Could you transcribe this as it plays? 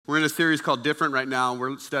We're in a series called Different right now.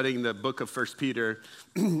 We're studying the book of 1 Peter.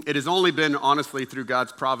 It has only been, honestly, through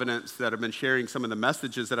God's providence that I've been sharing some of the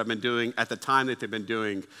messages that I've been doing at the time that they've been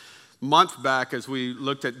doing. Months back, as we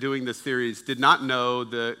looked at doing this series, did not know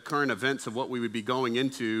the current events of what we would be going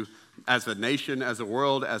into as a nation, as a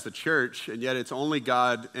world, as a church, and yet it's only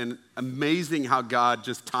God, and amazing how God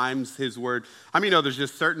just times his word. I mean, there's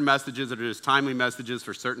just certain messages that are just timely messages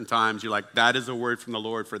for certain times. You're like, that is a word from the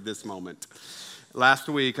Lord for this moment. Last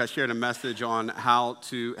week, I shared a message on how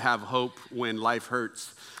to have hope when life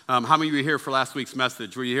hurts. How many of you were here for last week's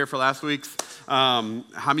message? Were you here for last week's? How many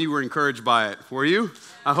of you were encouraged by it? Were you?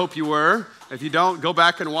 I hope you were. If you don't, go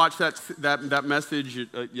back and watch that message.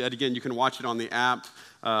 Yet again, you can watch it on the app.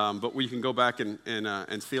 But we can go back and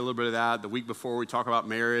see a little bit of that. The week before, we talk about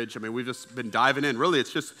marriage. I mean, we've just been diving in. Really,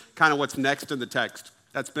 it's just kind of what's next in the text.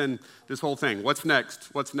 That's been this whole thing. What's next?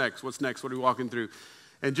 What's next? What's next? What are we walking through?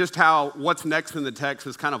 And just how what's next in the text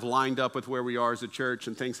is kind of lined up with where we are as a church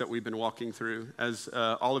and things that we've been walking through. As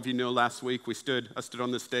all of you know, last week I stood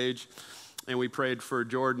on this stage and we prayed for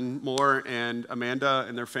Jordan Moore and Amanda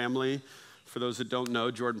and their family. For those that don't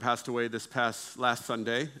know, Jordan passed away last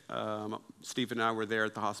Sunday. Steve and I were there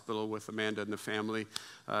at the hospital with Amanda and the family.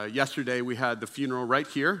 Yesterday we had the funeral right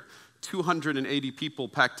here. 280 people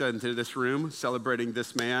packed into this room celebrating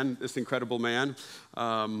this man, this incredible man.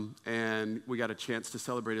 And we got a chance to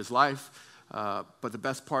celebrate his life. But the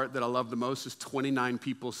best part that I love the most is 29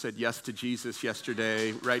 people said yes to Jesus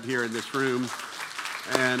yesterday right here in this room.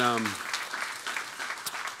 And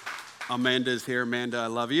Amanda's here. Amanda, I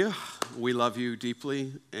love you. We love you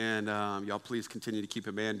deeply. And y'all please continue to keep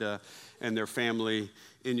Amanda and their family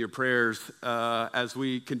in your prayers as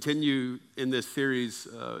we continue in this series,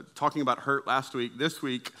 talking about hurt last week. This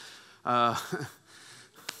week, it's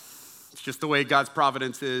just the way God's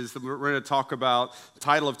providence is. We're going to talk about, the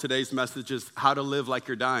title of today's message is How to Live Like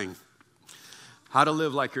You're Dying. How to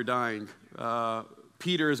live like you're dying.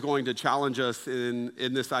 Peter is going to challenge us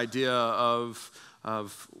in this idea of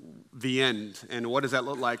the end, and what does that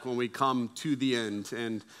look like when we come to the end,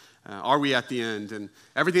 and are we at the end? And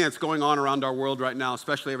everything that's going on around our world right now,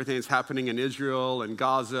 especially everything that's happening in Israel and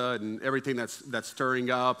Gaza and everything that's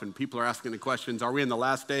stirring up, and people are asking the questions, are we in the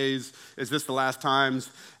last days? Is this the last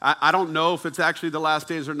times? I don't know if it's actually the last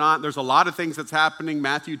days or not. There's a lot of things that's happening.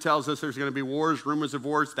 Matthew tells us there's going to be wars, rumors of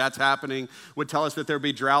wars. That's happening. Would tell us that there'll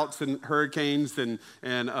be droughts and hurricanes and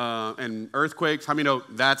earthquakes. How many know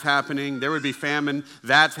that's happening? There would be famine.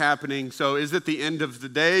 That's happening. So is it the end of the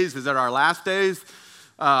days? Is it our last days?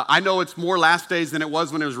 I know it's more last days than it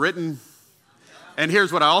was when it was written. And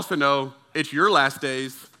here's what I also know. It's your last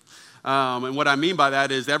days. And what I mean by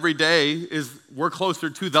that is every day we're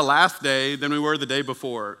closer to the last day than we were the day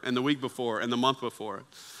before and the week before and the month before.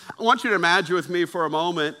 I want you to imagine with me for a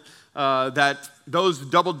moment that those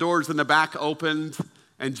double doors in the back opened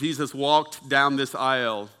and Jesus walked down this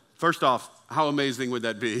aisle. First off, how amazing would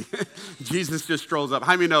that be? Jesus just strolls up.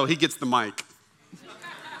 How many know he gets the mic?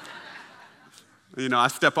 You know, I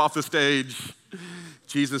step off the stage,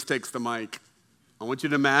 Jesus takes the mic. I want you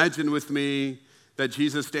to imagine with me that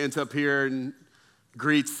Jesus stands up here and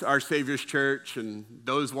greets our Savior's church and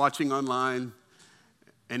those watching online.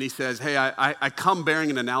 And he says, hey, I come bearing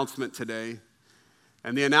an announcement today.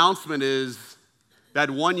 And the announcement is that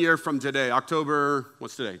 1 year from today, October,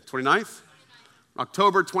 what's today, 29th?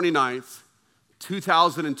 October 29th,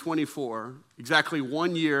 2024, exactly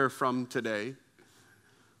 1 year from today,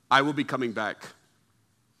 I will be coming back.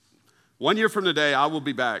 1 year from today, I will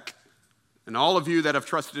be back. And all of you that have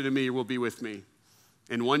trusted in me will be with me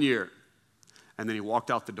in 1 year. And then he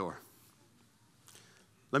walked out the door.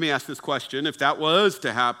 Let me ask this question. If that was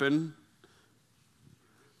to happen,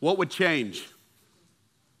 what would change?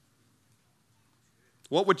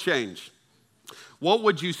 What would change? What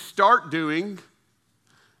would you start doing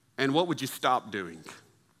and what would you stop doing?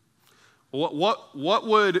 What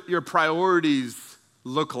would your priorities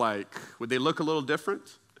look like? Would they look a little different?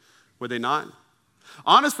 Would they not?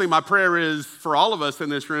 Honestly, my prayer is for all of us in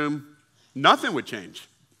this room, nothing would change.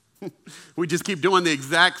 We just keep doing the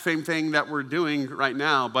exact same thing that we're doing right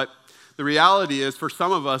now. But the reality is for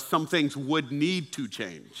some of us, some things would need to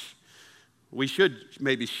change. We should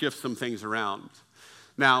maybe shift some things around.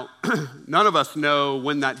 Now, none of us know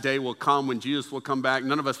when that day will come, when Jesus will come back.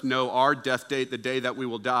 None of us know our death date, the day that we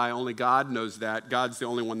will die. Only God knows that. God's the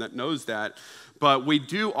only one that knows that. But we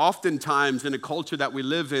do oftentimes in a culture that we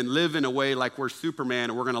live in a way like we're Superman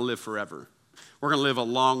and we're going to live forever. We're going to live a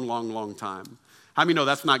long, long, long time. How many know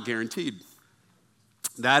that's not guaranteed?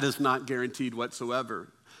 That is not guaranteed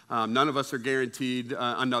whatsoever. None of us are guaranteed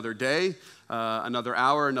another day, another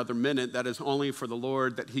hour, another minute. That is only for the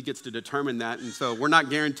Lord, that he gets to determine that. And so we're not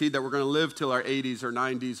guaranteed that we're going to live till our 80s or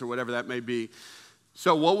 90s or whatever that may be.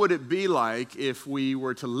 So what would it be like if we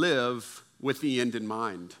were to live with the end in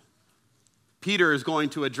mind? Peter is going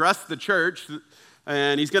to address the church,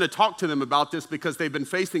 and he's going to talk to them about this because they've been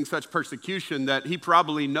facing such persecution that he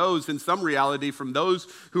probably knows in some reality from those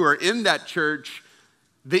who are in that church,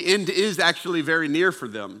 the end is actually very near for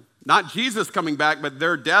them. Not Jesus coming back, but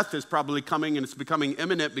their death is probably coming, and it's becoming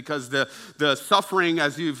imminent because the suffering,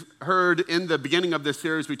 as you've heard in the beginning of this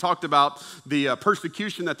series, we talked about the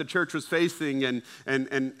persecution that the church was facing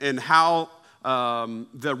and how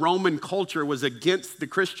the Roman culture was against the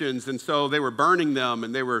Christians, and so they were burning them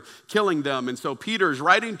and they were killing them. And so Peter's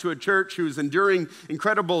writing to a church who's enduring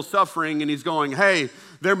incredible suffering, and he's going, hey,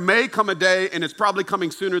 there may come a day, and it's probably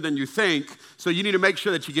coming sooner than you think, so you need to make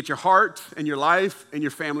sure that you get your heart and your life and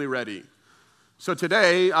your family ready. So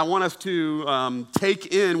today, I want us to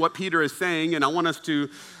take in what Peter is saying, and I want us to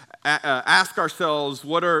ask ourselves,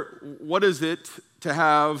 what is it to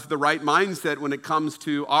have the right mindset when it comes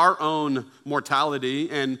to our own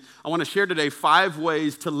mortality? And I want to share today 5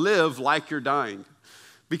 ways to live like you're dying.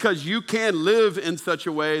 Because you can live in such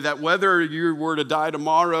a way that whether you were to die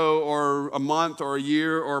tomorrow or a month or a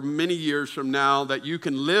year or many years from now, that you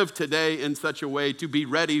can live today in such a way to be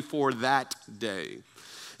ready for that day.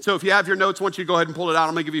 So if you have your notes, I want you to go ahead and pull it out.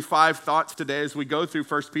 I'm going to give you 5 thoughts today as we go through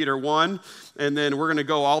 1 Peter 1, and then we're going to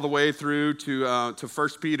go all the way through to 1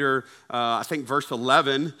 Peter, I think, verse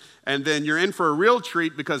 11. And then you're in for a real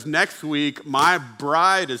treat because next week, my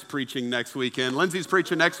bride is preaching next weekend. Lindsay's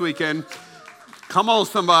preaching next weekend. Come on,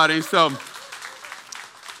 somebody. So,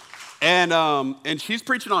 and she's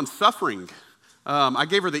preaching on suffering. I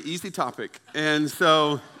gave her the easy topic. And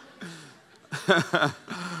so...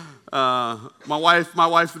 my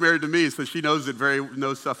wife's married to me, so she knows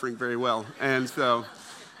suffering very well, and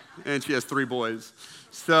she has 3 boys.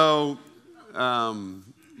 So,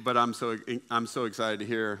 but I'm so excited to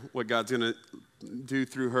hear what God's gonna do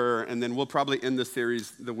through her, and then we'll probably end the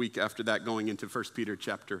series the week after that, going into 1 Peter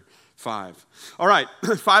chapter 5. All right,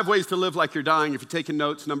 5 ways to live like you're dying. If you're taking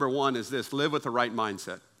notes, number 1 is this: live with the right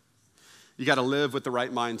mindset. You got to live with the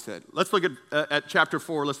right mindset. Let's look at chapter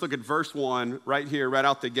 4. Let's look at verse 1 right here, right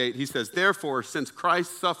out the gate. He says, therefore, since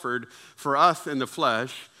Christ suffered for us in the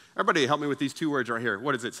flesh. Everybody help me with these 2 words right here.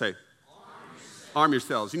 What does it say? Arm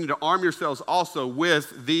yourselves. You need to arm yourselves also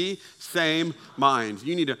with the same mind.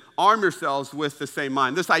 You need to arm yourselves with the same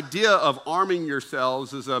mind. This idea of arming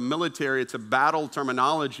yourselves is it's a battle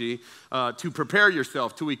terminology to prepare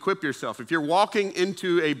yourself, to equip yourself. If you're walking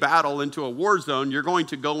into a battle, into a war zone, you're going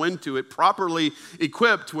to go into it properly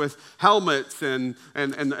equipped with helmets and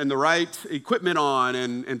the right equipment on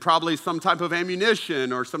and probably some type of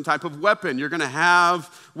ammunition or some type of weapon you're going to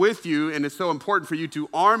have with you, and it's so important for you to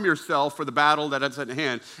arm yourself for the battle that is at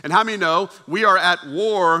hand. And how many know we are at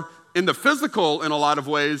war in the physical in a lot of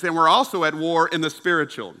ways, and we're also at war in the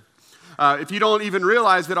spiritual. If you don't even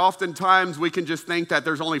realize that oftentimes we can just think that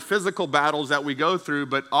there's only physical battles that we go through,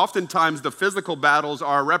 but oftentimes the physical battles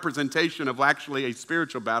are a representation of actually a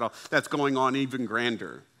spiritual battle that's going on even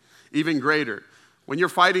grander, even greater. When you're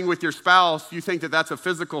fighting with your spouse, you think that that's a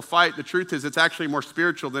physical fight. The truth is it's actually more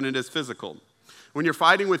spiritual than it is physical. When you're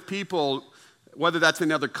fighting with people, whether that's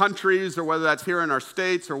in other countries or whether that's here in our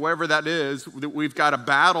states or wherever that is, we've got a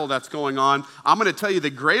battle that's going on. I'm going to tell you the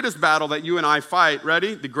greatest battle that you and I fight,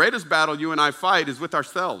 ready? The greatest battle you and I fight is with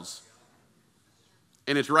ourselves.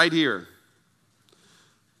 And it's right here.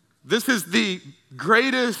 This is the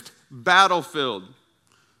greatest battlefield,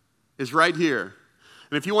 is right here.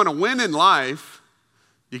 And if you want to win in life,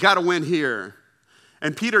 you got to win here.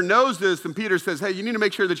 And Peter knows this, and Peter says, hey, you need to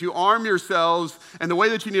make sure that you arm yourselves, and the way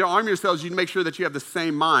that you need to arm yourselves, you need to make sure that you have the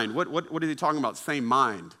same mind. What is he talking about, same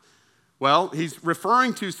mind? Well, he's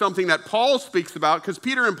referring to something that Paul speaks about, because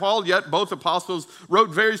Peter and Paul, yet both apostles, wrote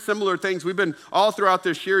very similar things. We've been all throughout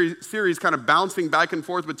this series kind of bouncing back and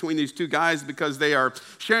forth between these 2 guys because they are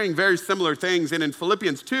sharing very similar things. And in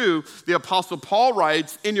Philippians 2, the apostle Paul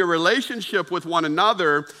writes, in your relationship with one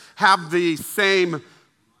another, have the same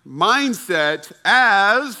mindset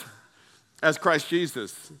as Christ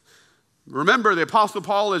Jesus. Remember, the Apostle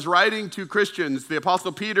Paul is writing to Christians. The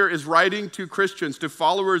Apostle Peter is writing to Christians, to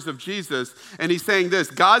followers of Jesus. And he's saying this: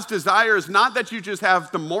 God's desire is not that you just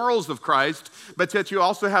have the morals of Christ, but that you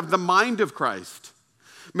also have the mind of Christ.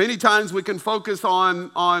 Many times we can focus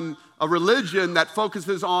on a religion that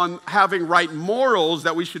focuses on having right morals,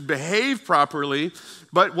 that we should behave properly.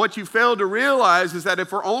 But what you fail to realize is that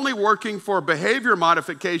if we're only working for behavior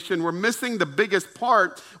modification, we're missing the biggest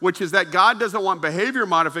part, which is that God doesn't want behavior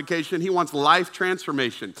modification, he wants life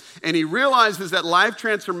transformation. And he realizes that life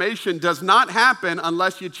transformation does not happen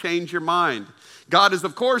unless you change your mind. God is,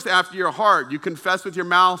 of course, after your heart. You confess with your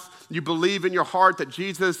mouth, you believe in your heart that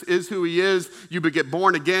Jesus is who he is, you get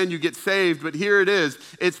born again, you get saved. But here it is,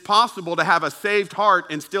 it's possible to have a saved heart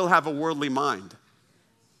and still have a worldly mind.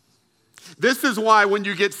 This is why when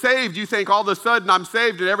you get saved, you think all of a sudden I'm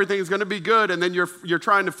saved and everything's going to be good, and then you're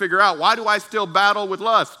trying to figure out, why do I still battle with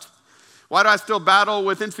lust? Why do I still battle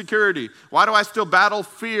with insecurity? Why do I still battle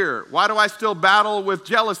fear? Why do I still battle with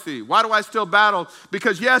jealousy? Why do I still battle?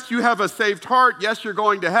 Because yes, you have a saved heart. Yes, you're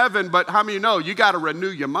going to heaven, but how many know you got to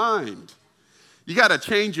renew your mind? You got to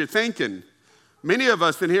change your thinking. Many of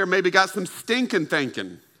us in here maybe got some stinking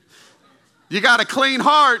thinking. You got a clean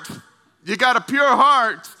heart. You got a pure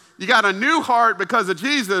heart. You got a new heart because of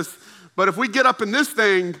Jesus, but if we get up in this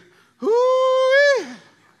thing,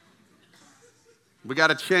 we got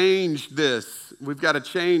to change this. We've got to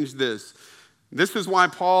change this. This is why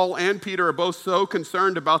Paul and Peter are both so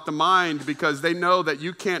concerned about the mind, because they know that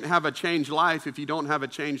you can't have a changed life if you don't have a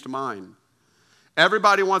changed mind.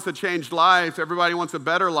 Everybody wants a changed life. Everybody wants a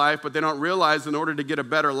better life, but they don't realize in order to get a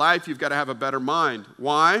better life, you've got to have a better mind.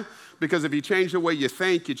 Why? Because if you change the way you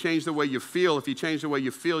think, you change the way you feel. If you change the way you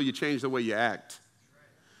feel, you change the way you act.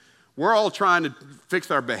 We're all trying to fix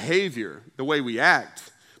our behavior, the way we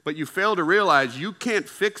act, but you fail to realize you can't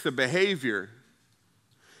fix a behavior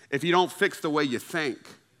if you don't fix the way you think.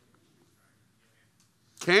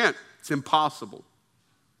 Can't. It's impossible.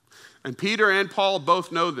 And Peter and Paul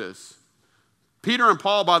both know this. Peter and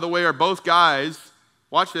Paul, by the way, are both guys,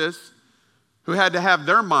 watch this, who had to have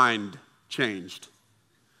their mind changed.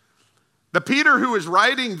 The Peter who is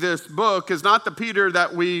writing this book is not the Peter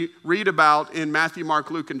that we read about in Matthew, Mark,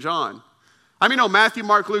 Luke, and John. I mean, Matthew,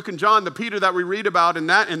 Mark, Luke, and John, the Peter that we read about in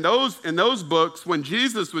those books when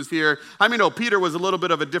Jesus was here, Peter was a little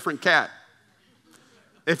bit of a different cat.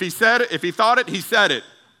 If he thought it, he said it.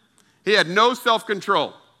 He had no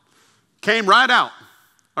self-control. Came right out,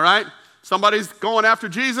 all right? Somebody's going after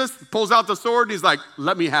Jesus, pulls out the sword, and he's like,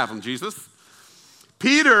 let me have him, Jesus.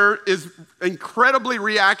 Peter is incredibly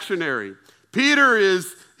reactionary.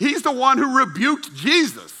 He's the one who rebuked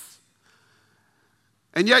Jesus.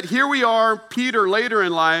 And yet here we are, Peter later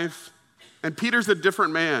in life, and Peter's a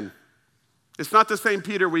different man. It's not the same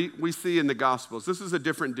Peter we see in the Gospels. This is a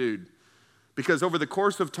different dude. Because over the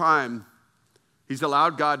course of time, he's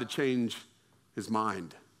allowed God to change his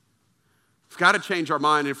mind. We've got to change our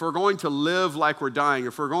mind. If we're going to live like we're dying,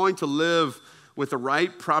 if we're going to live with the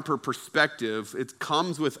right, proper perspective, it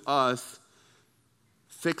comes with us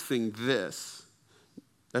fixing this.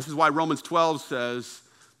 This is why Romans 12 says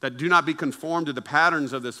that do not be conformed to the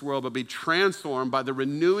patterns of this world, but be transformed by the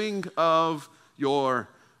renewing of your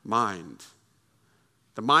mind.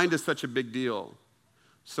 The mind is such a big deal.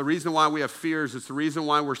 It's the reason why we have fears. It's the reason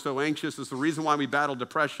why we're so anxious. It's the reason why we battle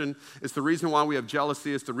depression. It's the reason why we have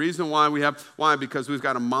jealousy. It's the reason why because we've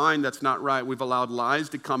got a mind that's not right. We've allowed lies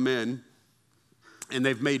to come in, and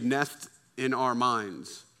they've made nests in our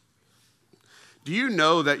minds. Do you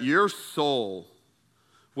know that your soul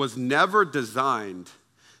was never designed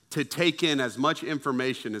to take in as much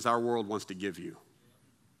information as our world wants to give you?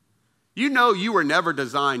 You know you were never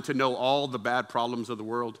designed to know all the bad problems of the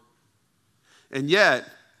world. And yet,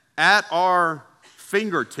 at our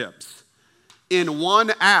fingertips, in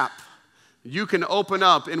one app, you can open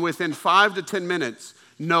up and within 5 to 10 minutes,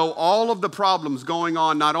 know all of the problems going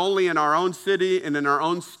on, not only in our own city and in our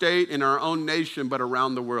own state, in our own nation, but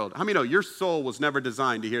around the world. How many know your soul was never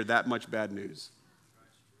designed to hear that much bad news?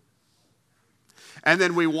 And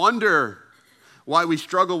then we wonder why we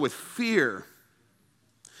struggle with fear,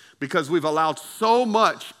 because we've allowed so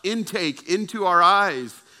much intake into our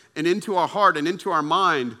eyes and into our heart and into our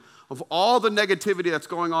mind of all the negativity that's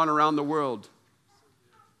going on around the world.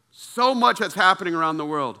 So much that's happening around the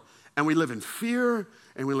world. And we live in fear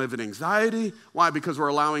and we live in anxiety. Why? Because we're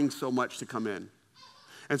allowing so much to come in.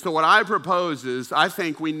 And so what I propose is I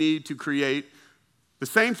think we need to create the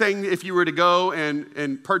same thing if you were to go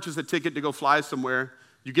and purchase a ticket to go fly somewhere.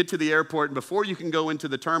 You get to the airport, and before you can go into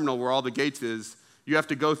the terminal where all the gates is, you have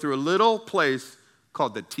to go through a little place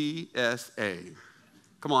called the TSA.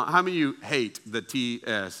 Come on, how many of you hate the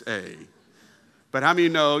TSA? But how many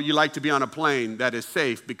of you know you like to be on a plane that is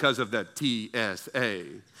safe because of the TSA?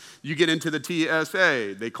 You get into the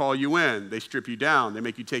TSA, they call you in, they strip you down, they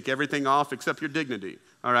make you take everything off except your dignity,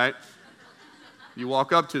 all right? You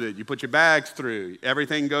walk up to it, you put your bags through,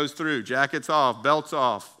 everything goes through, jackets off, belts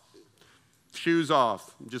off. shoes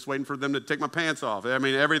off. I'm just waiting for them to take my pants off. I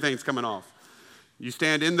mean, everything's coming off. You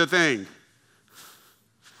stand in the thing.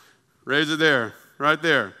 Raise it there, right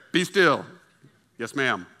there. Be still. Yes,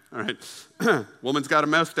 ma'am. All right. Woman's got a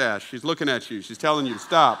mustache. She's looking at you. She's telling you to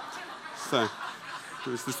stop. So,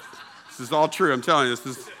 this is all true. I'm telling you, this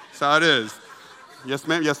is how it is. Yes,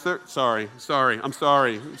 ma'am. Yes, sir. Sorry. I'm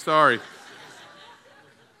sorry.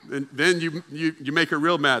 And then you make her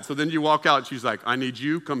real mad. So then you walk out and she's like, I need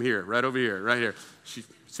you. Come here, right over here, right here. She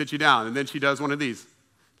sits you down and then she does one of these.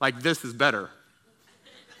 Like, this is better.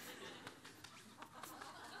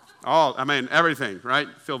 Everything, right?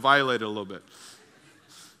 Feel violated a little bit.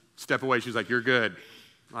 Step away. She's like, you're good.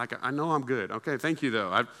 Like, I know I'm good. Okay, thank you,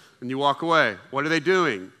 though. And you walk away. What are they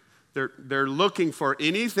doing? They're looking for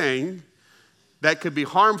anything that could be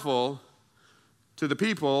harmful to the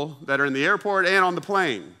people that are in the airport and on the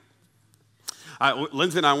plane.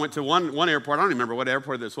 Lindsay and I went to one airport. I don't even remember what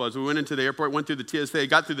airport this was. We went into the airport, went through the TSA,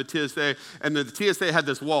 got through the TSA, and the TSA had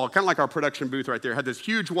this wall, kind of like our production booth right there, had this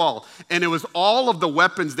huge wall, and it was all of the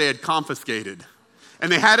weapons they had confiscated.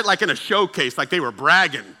 And they had it like in a showcase, like they were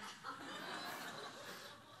bragging.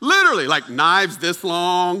 Literally, like knives this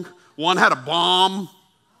long. One had a bomb.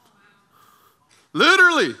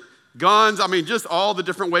 Literally, guns. Just all the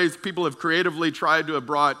different ways people have creatively tried to have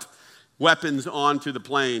brought weapons onto the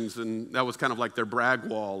planes, and that was kind of like their brag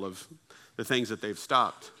wall of the things that they've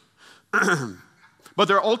stopped. But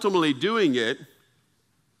they're ultimately doing it.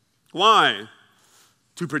 Why?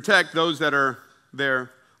 To protect those that are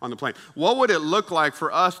there on the plane. What would it look like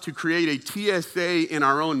for us to create a TSA in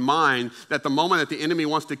our own mind that the moment that the enemy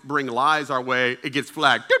wants to bring lies our way, it gets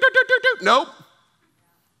flagged? Nope.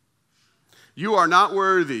 You are not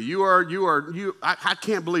worthy. I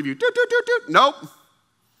can't believe you. Nope.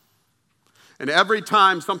 And every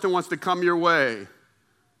time something wants to come your way,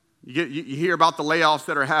 you hear about the layoffs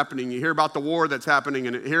that are happening. You hear about the war that's happening,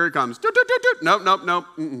 and here it comes. Nope.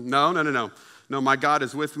 No, my God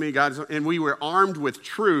is with me. And we were armed with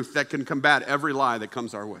truth that can combat every lie that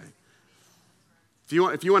comes our way.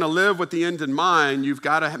 If you want to live with the end in mind, you've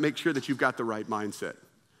got to make sure that you've got the right mindset.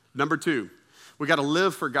 Number 2, we got to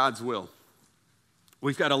live for God's will.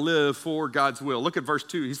 We've got to live for God's will. Look at verse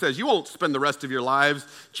 2. He says, you won't spend the rest of your lives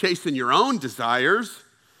chasing your own desires,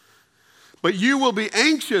 but you will be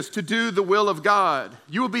anxious to do the will of God.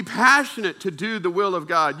 You will be passionate to do the will of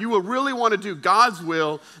God. You will really want to do God's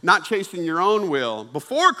will, not chasing your own will.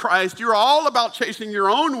 Before Christ, you're all about chasing your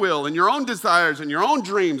own will and your own desires and your own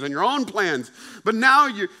dreams and your own plans. But now,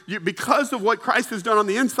 because of what Christ has done on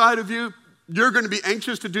the inside of you, you're going to be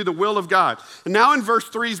anxious to do the will of God. And now in verse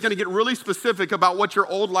 3, he's going to get really specific about what your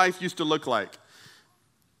old life used to look like.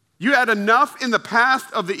 You had enough in the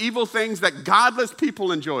past of the evil things that godless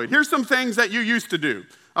people enjoyed. Here's some things that you used to do.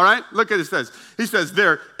 All right, look at what it says. He says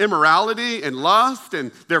their immorality and lust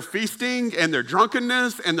and their feasting and their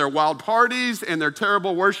drunkenness and their wild parties and their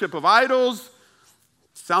terrible worship of idols.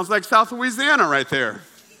 Sounds like South Louisiana right there.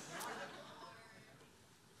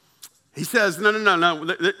 He says, no.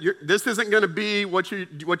 This isn't going to be what you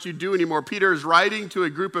do anymore. Peter is writing to a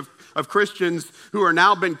group of Christians who are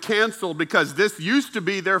now been canceled because this used to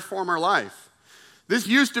be their former life. This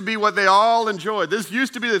used to be what they all enjoyed. This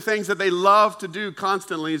used to be the things that they love to do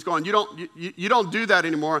constantly. He's going, you don't do that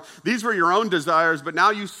anymore. These were your own desires, but now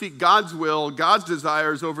you seek God's will, God's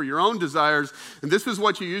desires over your own desires, and this is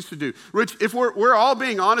what you used to do. Rich, if we're all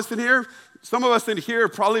being honest in here, some of us in here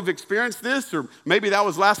probably have experienced this, or maybe that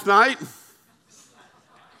was last night.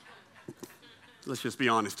 Let's just be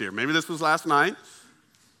honest here. Maybe this was last night,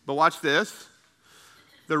 but watch this.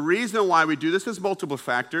 The reason why we do this is multiple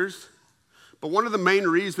factors, but one of the main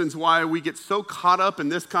reasons why we get so caught up in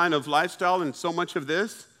this kind of lifestyle and so much of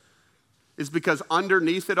this is because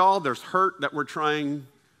underneath it all, there's hurt that we're trying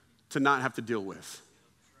to not have to deal with.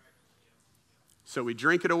 So we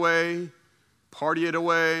drink it away, party it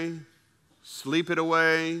away, sleep it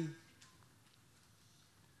away,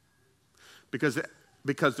 because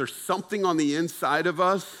there's something on the inside of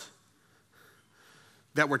us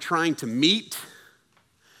that we're trying to meet,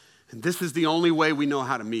 and this is the only way we know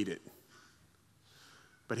how to meet it.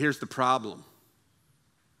 But here's the problem.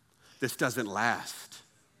 This doesn't last.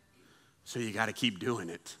 So you got to keep doing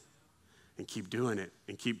it, and keep doing it,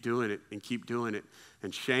 and keep doing it, and keep doing it.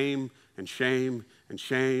 And shame, and shame, and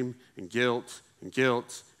shame, and guilt, and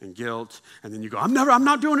guilt, and guilt, and then you go, I'm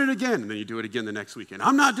not doing it again, and then you do it again the next weekend.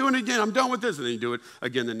 I'm not doing it again, I'm done with this, and then you do it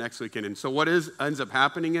again the next weekend. And so what ends up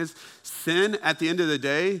happening is sin at the end of the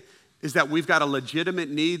day is that we've got a legitimate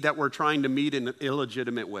need that we're trying to meet in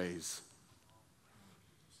illegitimate ways.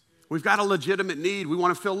 We've got a legitimate need. We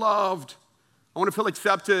want to feel loved. I want to feel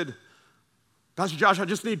accepted. Pastor Josh, I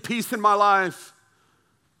just need peace in my life.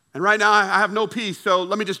 And right now I have no peace, so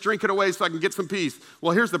let me just drink it away so I can get some peace.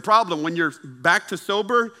 Well, here's the problem. When you're back to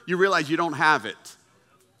sober, you realize you don't have it.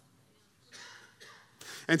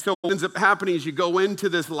 And so what ends up happening is you go into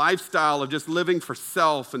this lifestyle of just living for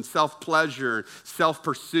self and self-pleasure,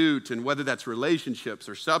 self-pursuit, and whether that's relationships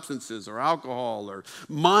or substances or alcohol or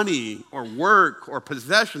money or work or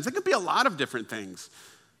possessions. It could be a lot of different things.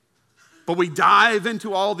 But we dive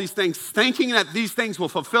into all these things thinking that these things will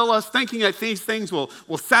fulfill us, thinking that these things will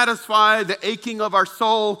satisfy the aching of our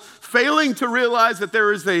soul, failing to realize that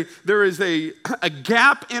there is a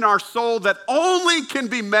gap in our soul that only can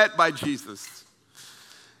be met by Jesus.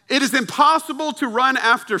 It is impossible to run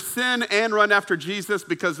after sin and run after Jesus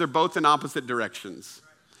because they're both in opposite directions.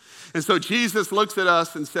 And so Jesus looks at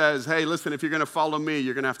us and says, hey, listen, if you're going to follow me,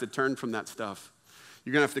 you're going to have to turn from that stuff.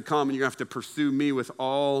 You're going to have to come and you're going to have to pursue me with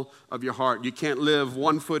all of your heart. You can't live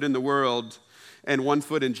 1 foot in the world and 1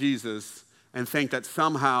 foot in Jesus and think that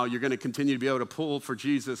somehow you're going to continue to be able to pull for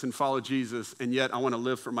Jesus and follow Jesus, and yet I want to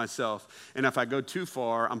live for myself. And if I go too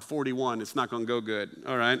far, I'm 41, it's not going to go good,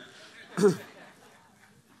 all right?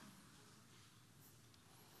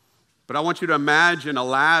 But I want you to imagine a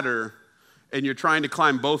ladder and you're trying to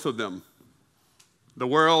climb both of them, the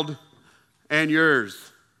world and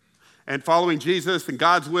yours, and following Jesus and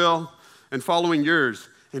God's will and following yours.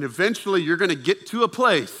 And eventually you're going to get to a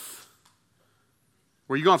place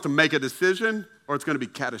where you're going to have to make a decision or it's going to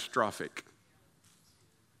be catastrophic.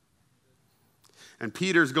 And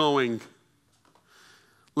Peter's going,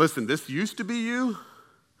 listen, this used to be you.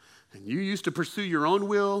 And you used to pursue your own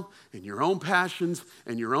will and your own passions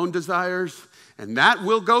and your own desires, and that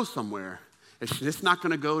will go somewhere. It's just not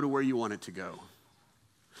going to go to where you want it to go.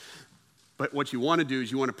 But what you want to do is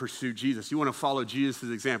you want to pursue Jesus. You want to follow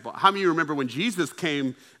Jesus' example. How many of you remember when Jesus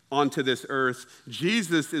came onto this earth?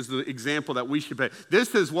 Jesus is the example that we should be.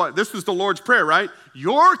 This is the Lord's Prayer, right?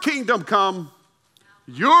 Your kingdom come,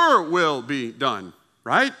 your will be done.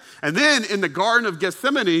 Right? And then in the Garden of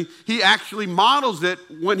Gethsemane, he actually models it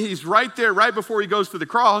when he's right there, right before he goes to the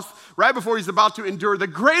cross, right before he's about to endure the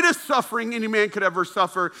greatest suffering any man could ever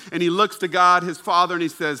suffer. And he looks to God, his Father, and he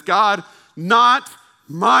says, God, not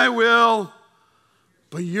my will,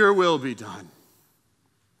 but your will be done.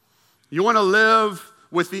 You want to live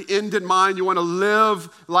with the end in mind. You want to live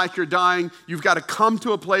like you're dying. You've got to come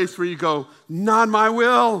to a place where you go, not my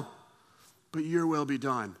will, but your will be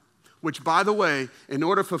done. Which, by the way, in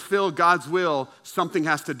order to fulfill God's will, something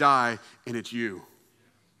has to die, and it's you.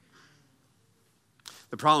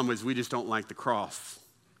 The problem is we just don't like the cross.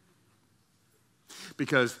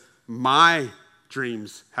 Because my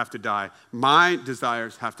dreams have to die. My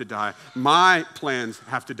desires have to die. My plans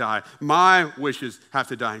have to die. My wishes have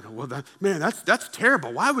to die. And go, well, that's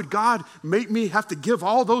terrible. Why would God make me have to give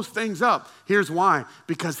all those things up? Here's why.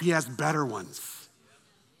 Because he has better ones.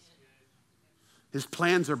 His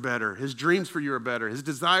plans are better. His dreams for you are better. His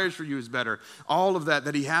desires for you is better. All of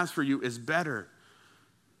that he has for you is better.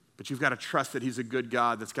 But you've got to trust that he's a good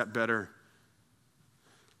God that's got better.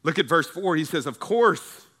 Look at verse 4. He says, of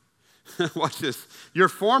course, watch this, your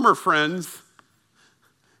former friends.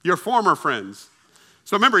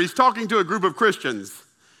 So remember, he's talking to a group of Christians.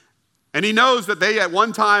 And he knows that they at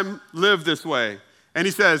one time lived this way. And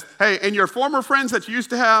he says, hey, and your former friends that you used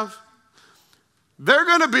to have, they're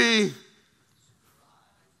going to be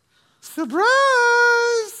surprise.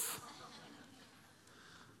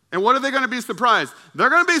 And what are they going to be surprised? They're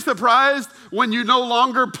going to be surprised when you no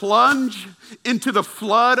longer plunge into the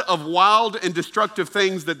flood of wild and destructive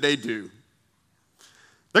things that they do.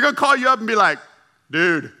 They're going to call you up and be like,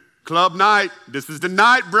 dude, club night, this is the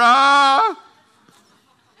night, bruh.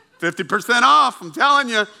 50% off, I'm telling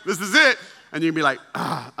you, this is it. And you'll be like,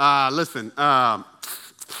 listen,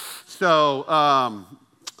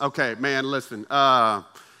 okay, man, listen, I'm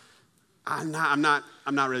not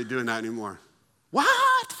really doing that anymore.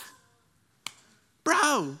 What?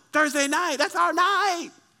 Bro, Thursday night, that's our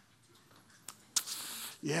night.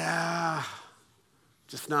 Yeah,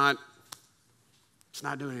 just not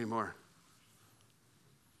doing it anymore.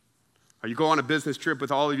 Or you go on a business trip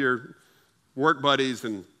with all of your work buddies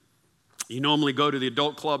and you normally go to the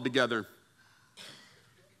adult club together.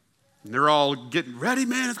 And they're all getting ready,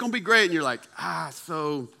 man, it's gonna be great. And you're like,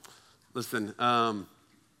 listen, I'm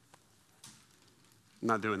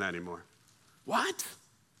not doing that anymore. What?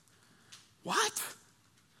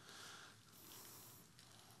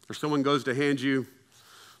 Or someone goes to hand you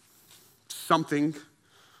something,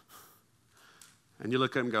 and you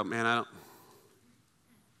look at them and go, man, I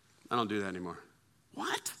don't do that anymore.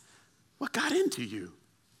 What? What got into you?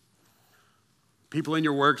 People in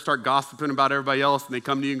your work start gossiping about everybody else, and they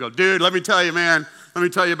come to you and go, dude, let me tell you, man. Let me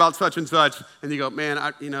tell you about such and such. And you go, man,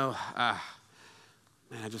 I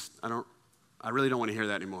really don't want to hear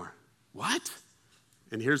that anymore. What?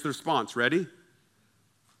 And here's the response. Ready?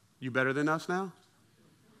 You better than us now?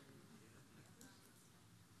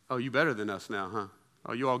 Oh, you better than us now, huh?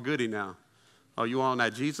 Oh, you all goody now. Oh, you all on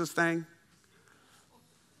that Jesus thing?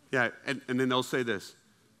 Yeah, and then they'll say this,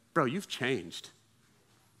 bro, you've changed.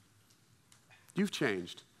 You've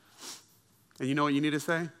changed. And you know what you need to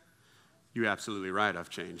say? You're absolutely right, I've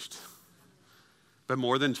changed. But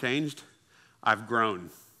more than changed, I've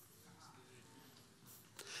grown.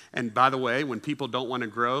 And by the way, when people don't want to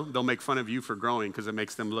grow, they'll make fun of you for growing because it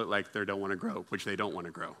makes them look like they don't want to grow, which they don't want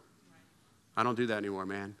to grow. I don't do that anymore,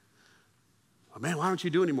 man. Oh, man, why don't you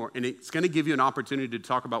do anymore? And it's going to give you an opportunity to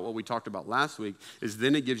talk about what we talked about last week, is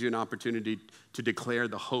then it gives you an opportunity to declare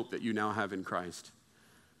the hope that you now have in Christ.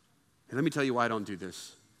 And let me tell you why I don't do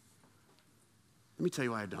this. Let me tell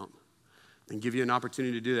you why I don't. And give you an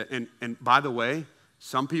opportunity to do that. And by the way,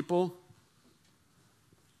 some people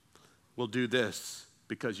will do this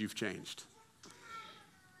because you've changed.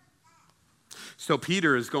 So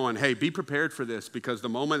Peter is going, hey, be prepared for this, because the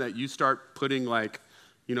moment that you start putting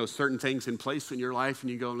certain things in place in your life and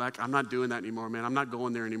you go like, I'm not doing that anymore, man. I'm not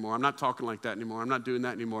going there anymore. I'm not talking like that anymore. I'm not doing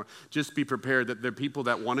that anymore. Just be prepared that there are people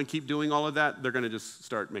that want to keep doing all of that. They're going to just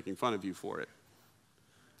start making fun of you for it.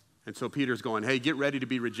 And so Peter's going, hey, get ready to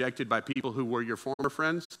be rejected by people who were your former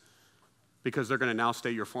friends, because they're going to now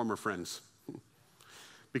stay your former friends.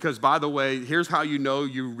 Because by the way, here's how you know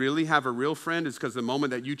you really have a real friend, is because the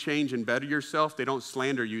moment that you change and better yourself, they don't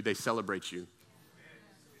slander you, they celebrate you.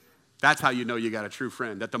 That's how you know you got a true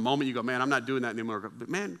friend. At the moment you go, man, I'm not doing that anymore. But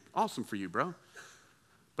man, awesome for you, bro.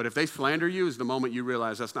 But if they slander you, is the moment you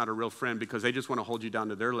realize that's not a real friend, because they just want to hold you down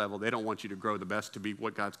to their level. They don't want you to grow the best to be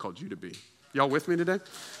what God's called you to be. Y'all with me today?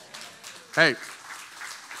 Hey,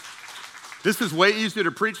 this is way easier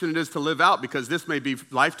to preach than it is to live out, because this may be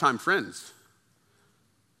lifetime friends.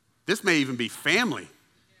 This may even be family.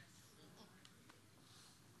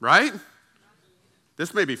 Right?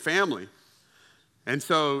 This may be family. And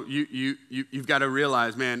so you've got to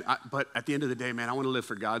realize, man, but at the end of the day, man, I want to live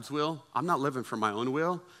for God's will. I'm not living for my own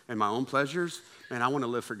will and my own pleasures. Man, I want to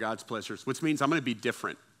live for God's pleasures, which means I'm going to be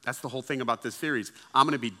different. That's the whole thing about this series. I'm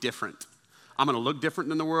going to be different. I'm going to look different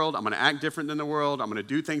than the world. I'm going to act different than the world. I'm going to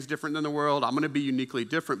do things different than the world. I'm going to be uniquely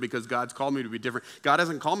different because God's called me to be different. God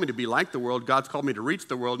hasn't called me to be like the world. God's called me to reach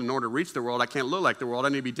the world. In order to reach the world, I can't look like the world. I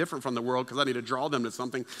need to be different from the world because I need to draw them to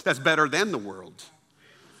something that's better than the world.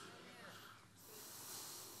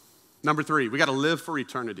 Number 3, we got to live for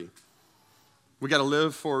eternity. We got to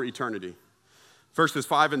live for eternity. Verses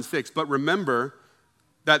 5 and 6, but remember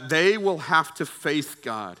that they will have to face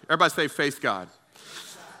God. Everybody say, face God.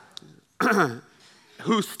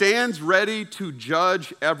 Who stands ready to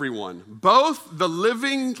judge everyone, both the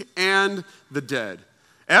living and the dead.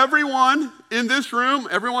 Everyone in this room,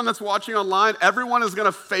 everyone that's watching online, everyone is going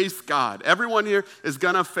to face God. Everyone here is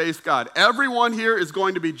going to face God. Everyone here is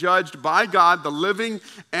going to be judged by God, the living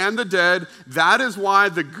and the dead. That is why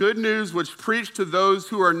the good news was preached to those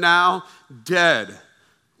who are now dead.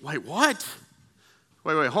 Wait, what?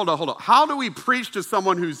 Wait, hold on. How do we preach to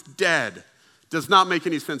someone who's dead? Does not make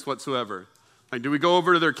any sense whatsoever. Like, do we go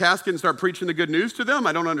over to their casket and start preaching the good news to them?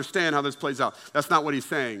 I don't understand how this plays out. That's not what he's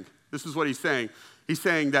saying. This is what he's saying. He's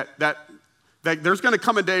saying that there's going to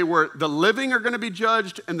come a day where the living are going to be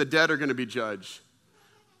judged and the dead are going to be judged.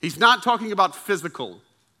 He's not talking about physical.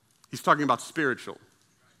 He's talking about spiritual.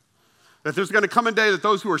 That there's going to come a day that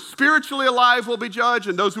those who are spiritually alive will be judged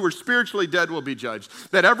and those who are spiritually dead will be judged.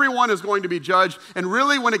 That everyone is going to be judged. And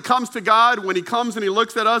really, when it comes to God, when he comes and he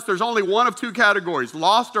looks at us, there's only one of two categories,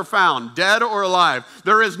 lost or found, dead or alive.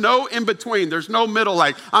 There is no in between. There's no middle,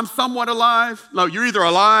 like, I'm somewhat alive. No, you're either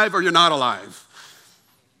alive or you're not alive.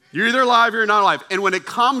 You're either alive or you're not alive. And when it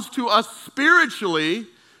comes to us spiritually,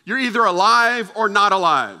 you're either alive or not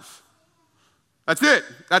alive. That's it.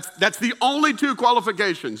 That's the only two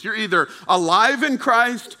qualifications. You're either alive in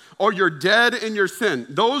Christ or you're dead in your sin.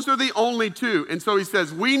 Those are the only two. And so he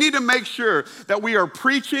says, we need to make sure that we are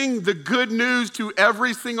preaching the good news to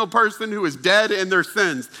every single person who is dead in their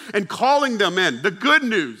sins and calling them in. The good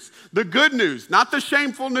news. The good news, not the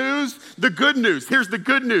shameful news, the good news. Here's the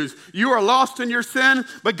good news. You are lost in your sin,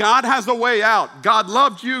 but God has a way out. God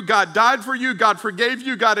loved you, God died for you, God forgave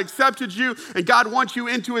you, God accepted you, and God wants you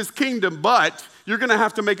into his kingdom. But you're going to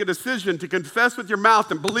have to make a decision to confess with your mouth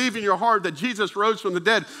and believe in your heart that Jesus rose from the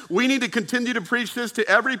dead. We need to continue to preach this to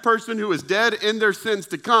every person who is dead in their sins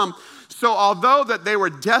to come. So although that they were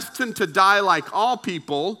destined to die like all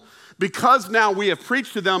people, because now we have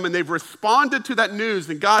preached to them and they've responded to that news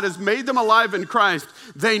and God has made them alive in Christ,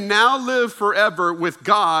 they now live forever with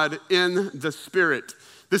God in the Spirit.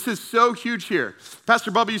 This is so huge here. Pastor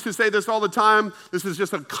Bubba used to say this all the time. This is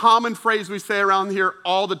just a common phrase we say around here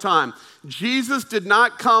all the time. Jesus did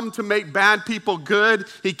not come to make bad people good.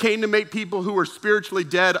 He came to make people who were spiritually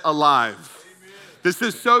dead alive. Amen. This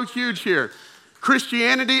is so huge here.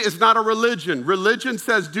 Christianity is not a religion. Religion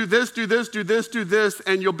says do this, do this, do this, do this,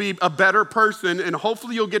 and you'll be a better person, and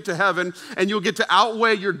hopefully you'll get to heaven, and you'll get to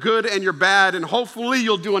outweigh your good and your bad, and hopefully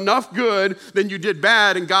you'll do enough good than you did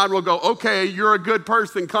bad, and God will go, okay, you're a good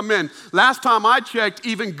person, come in. Last time I checked,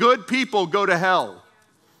 even good people go to hell.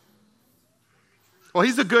 Well,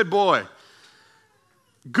 he's a good boy.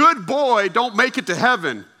 Good boy don't make it to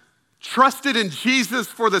heaven. Trusted in Jesus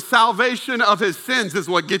for the salvation of his sins is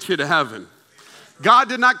what gets you to heaven. God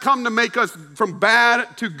did not come to make us from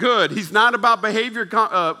bad to good. He's not about behavior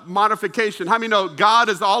modification. How many know God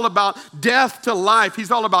is all about death to life?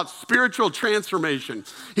 He's all about spiritual transformation.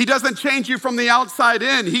 He doesn't change you from the outside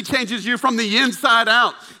in. He changes you from the inside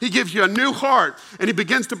out. He gives you a new heart, and he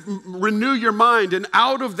begins to renew your mind. And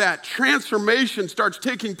out of that, transformation starts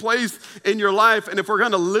taking place in your life. And if we're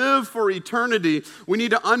going to live for eternity, we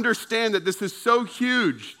need to understand that this is so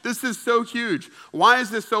huge. This is so huge. Why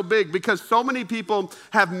is this so big? Because so many people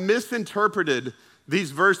have misinterpreted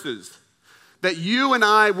these verses, that you and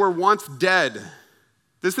I were once dead.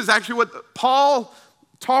 This is actually what Paul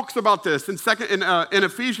talks about this in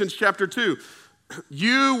Ephesians chapter 2.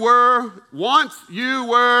 You were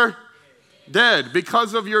dead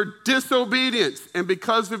because of your disobedience and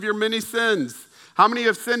because of your many sins. How many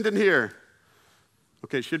have sinned in here?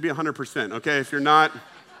 Okay, it should be 100%. Okay, if you're not,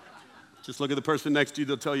 just look at the person next to you.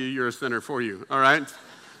 They'll tell you you're a sinner for you, all right?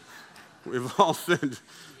 We've all sinned.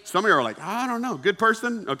 Some of you are like, I don't know, good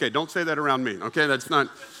person? Okay, don't say that around me. Okay,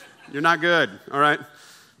 you're not good, all right?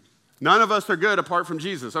 None of us are good apart from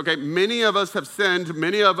Jesus. Okay, many of us have sinned.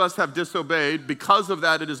 Many of us have disobeyed. Because of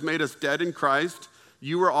that, it has made us dead in Christ.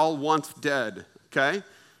 You were all once dead, okay?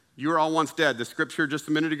 You were all once dead. The scripture just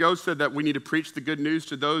a minute ago said that we need to preach the good news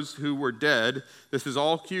to those who were dead. This is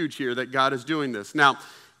all huge here that God is doing this. Now,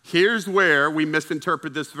 here's where we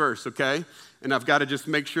misinterpret this verse, okay? And I've got to just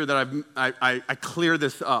make sure that I clear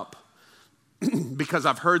this up because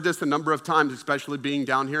I've heard this a number of times, especially being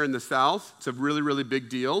down here in the South. It's a really, really big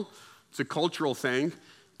deal. It's a cultural thing,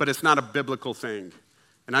 but it's not a biblical thing.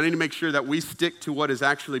 And I need to make sure that we stick to what is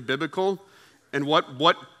actually biblical. And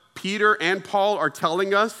what Peter and Paul are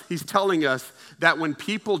telling us, he's telling us that when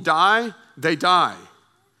people die, they die.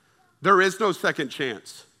 There is no second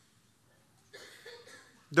chance.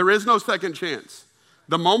 There is no second chance.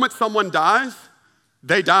 The moment someone dies,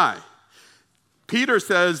 they die. Peter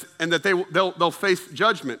says, and that they'll face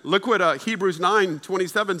judgment. Look what Hebrews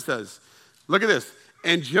 9:27 says. Look at this.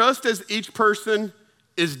 And just as each person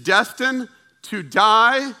is destined to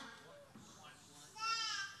die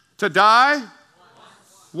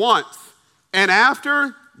once, and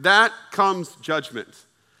after that comes judgment.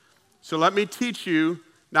 So let me teach you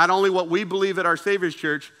not only what we believe at our Savior's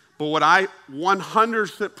Church, but what I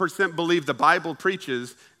 100% believe the Bible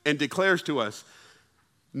preaches and declares to us.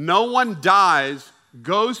 No one dies,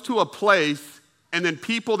 goes to a place, and then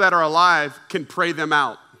people that are alive can pray them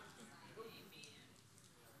out.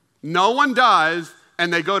 No one dies,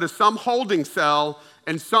 and they go to some holding cell,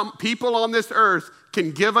 and some people on this earth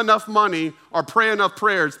can give enough money or pray enough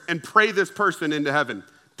prayers and pray this person into heaven.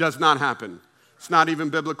 Does not happen. It's not even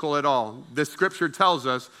biblical at all. This scripture tells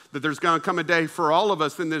us that there's going to come a day for all of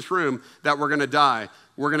us in this room that we're going to die.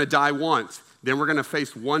 We're going to die once. Then we're going to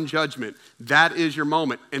face one judgment. That is your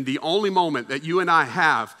moment. And the only moment that you and I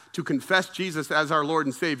have to confess Jesus as our Lord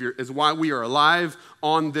and Savior is why we are alive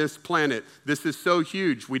on this planet. This is so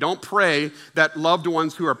huge. We don't pray that loved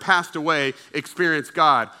ones who are passed away experience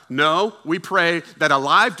God. No, we pray that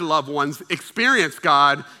alive loved ones experience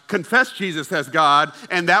God, confess Jesus as God,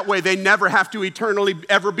 and that way they never have to eternally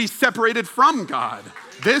ever be separated from God.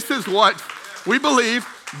 This is what we believe.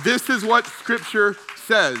 This is what Scripture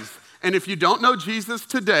says. And if you don't know Jesus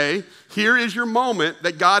today, here is your moment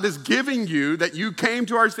that God is giving you, that you came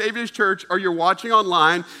to our Savior's Church or you're watching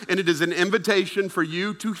online, and it is an invitation for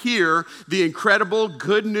you to hear the incredible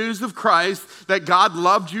good news of Christ, that God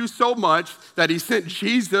loved you so much that he sent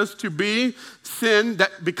Jesus to be sin,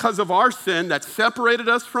 that because of our sin that separated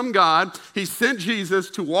us from God, he sent Jesus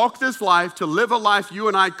to walk this life, to live a life you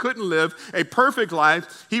and I couldn't live, a perfect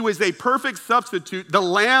life. He was a perfect substitute, the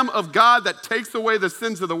Lamb of God that takes away the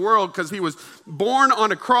sins of the world, because he was born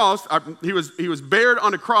on a cross, he was bared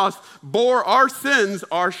on a cross, bore our sins,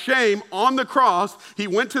 our shame on the cross. He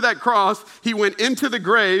went to that cross, he went into the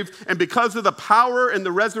grave, and because of the power and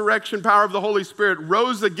the resurrection power of the Holy Spirit,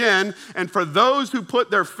 rose again. And for those who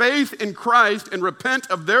put their faith in Christ and repent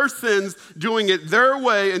of their sins, doing it their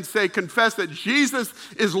way, and say, confess that Jesus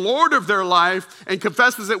is Lord of their life, and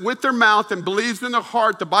confesses it with their mouth and believes in their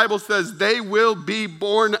heart, the Bible says they will be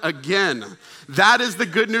born again. That is the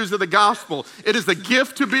good news of the gospel. It is a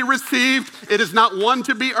gift to be received. It is not one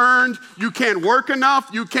to be earned. You can't work enough.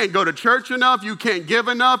 You can't go to church enough. You can't give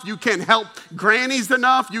enough. You can't help grannies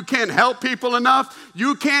enough. You can't help people enough.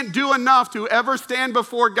 You can't do enough to ever stand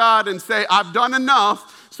before God and say, I've done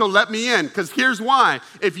enough, so let me in. Because here's why.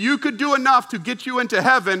 If you could do enough to get you into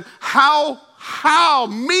heaven, how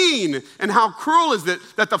mean and how cruel is it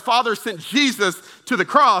that the Father sent Jesus to the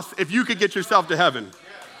cross if you could get yourself to heaven?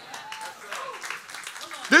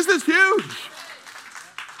 This is huge.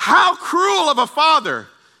 How cruel of a father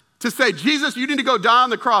to say, Jesus, you need to go die on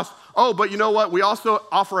the cross. Oh, but you know what? We also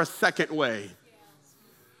offer a second way.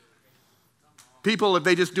 People, if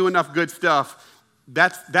they just do enough good stuff,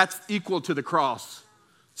 that's equal to the cross.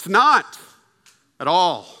 It's not at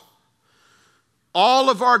all. All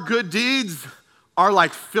of our good deeds are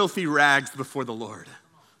like filthy rags before the Lord.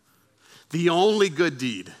 The only good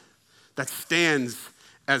deed that stands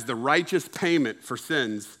as the righteous payment for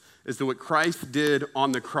sins is what Christ did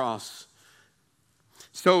on the cross.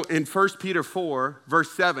 So in 1 Peter 4,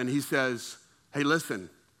 verse 7, he says, hey, listen,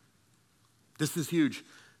 this is huge.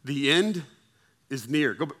 The end is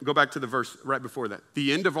near. Go back to the verse right before that.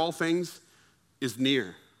 The end of all things is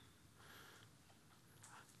near.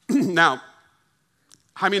 Now,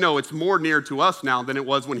 how many know it's more near to us now than it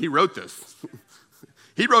was when he wrote this?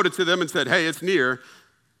 He wrote it to them and said, hey, it's near.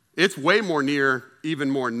 It's way more near,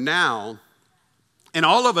 even more now. And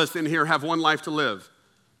all of us in here have one life to live.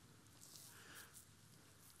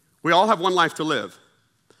 We all have one life to live.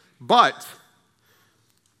 But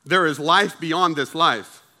there is life beyond this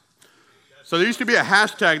life. So there used to be a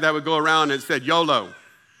hashtag that would go around and said, YOLO,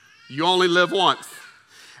 you only live once.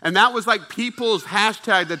 And that was like people's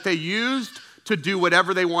hashtag that they used to do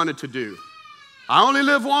whatever they wanted to do. I only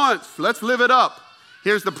live once, let's live it up.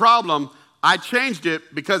 Here's the problem. I changed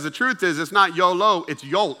it because the truth is it's not YOLO, it's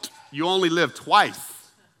YOLT. You only live twice.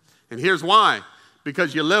 And here's why.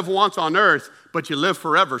 Because you live once on earth, but you live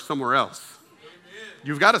forever somewhere else. Amen.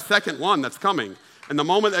 You've got a second one that's coming. And the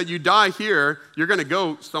moment that you die here, you're going to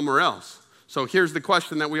go somewhere else. So here's the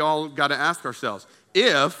question that we all got to ask ourselves.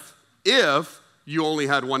 If you only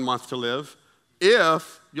had 1 month to live,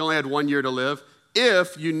 if you only had 1 year to live,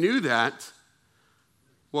 if you knew that,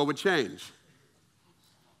 what would change?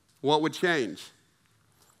 What would change?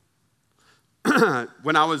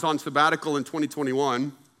 When I was on sabbatical in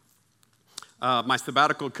 2021, my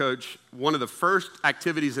sabbatical coach, one of the first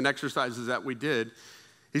activities and exercises that we did,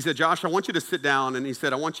 he said, Josh, I want you to sit down. And he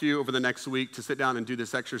said, I want you over the next week to sit down and do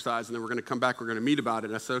this exercise. And then we're going to come back. We're going to meet about it.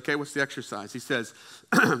 And I said, okay, what's the exercise? He says,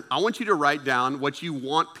 I want you to write down what you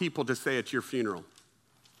want people to say at your funeral.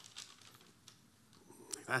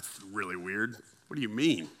 That's really weird. What do you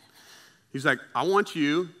mean? He's like, I want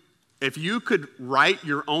you, if you could write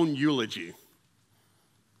your own eulogy,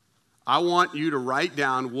 I want you to write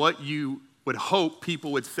down what you would hope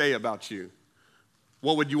people would say about you.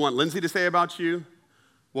 What would you want Lindsay to say about you?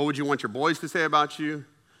 What would you want your boys to say about you?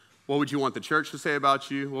 What would you want the church to say about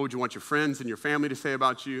you? What would you want your friends and your family to say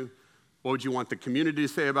about you? What would you want the community to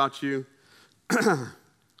say about you?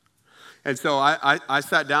 And so I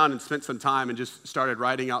sat down and spent some time and just started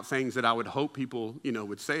writing out things that I would hope people,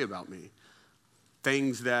 would say about me.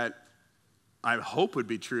 Things that I hope would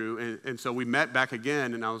be true. And so we met back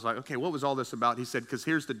again, and I was like, okay, what was all this about? He said, because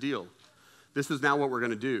here's the deal. This is now what we're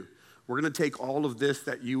going to do. We're going to take all of this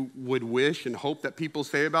that you would wish and hope that people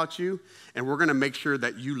say about you, and we're going to make sure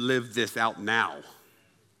that you live this out now.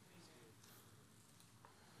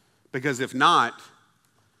 Because if not,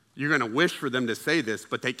 you're going to wish for them to say this,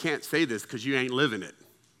 but they can't say this because you ain't living it.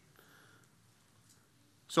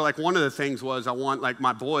 So like one of the things was I want like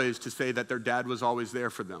my boys to say that their dad was always there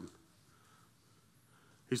for them.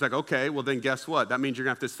 He's like, okay, well then guess what? That means you're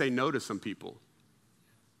going to have to say no to some people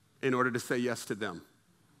in order to say yes to them.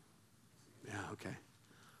 Yeah, okay.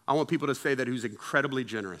 I want people to say that he's incredibly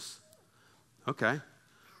generous. Okay.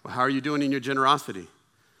 Well, how are you doing in your generosity?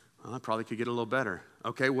 Well, I probably could get a little better.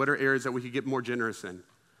 Okay, what are areas that we could get more generous in?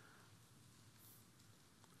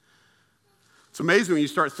 It's amazing when you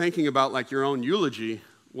start thinking about like your own eulogy,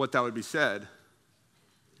 what that would be said.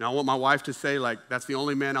 I want my wife to say like, that's the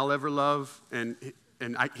only man I'll ever love, and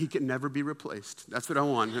he can never be replaced. That's what I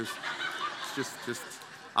want. It's just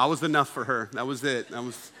I was enough for her. That was it.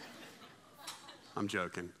 I'm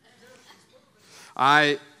joking.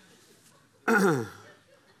 But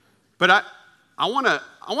I want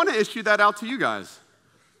to issue that out to you guys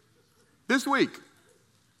this week,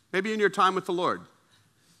 maybe in your time with the Lord.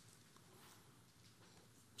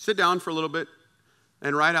 Sit down for a little bit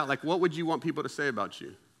and write out, like, what would you want people to say about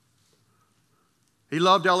you? He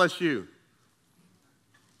loved LSU.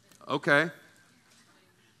 Okay.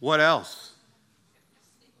 What else?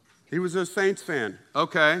 He was a Saints fan.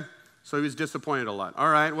 Okay. So he was disappointed a lot. All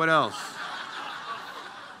right, what else?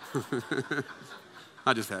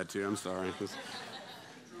 I just had to, I'm sorry.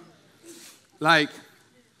 Like,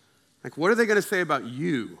 what are they going to say about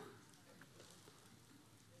you?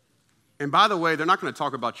 And by the way, they're not going to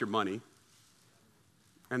talk about your money.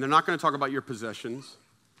 And they're not going to talk about your possessions.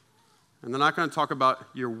 And they're not going to talk about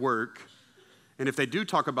your work. And if they do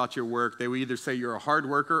talk about your work, they will either say you're a hard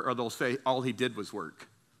worker or they'll say all he did was work.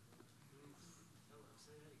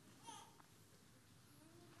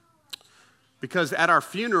 Because at our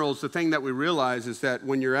funerals, the thing that we realize is that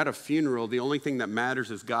when you're at a funeral, the only thing that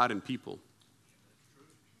matters is God and people.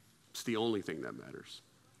 It's the only thing that matters.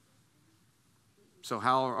 So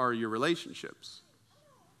how are your relationships?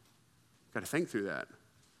 Got to think through that.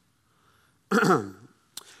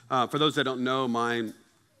 For those that don't know, my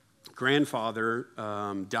grandfather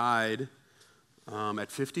died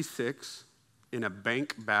at 56 in a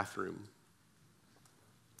bank bathroom.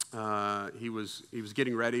 He was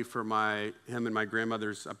getting ready for him and my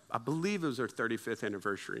grandmother's, I believe it was their 35th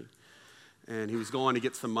anniversary. And he was going to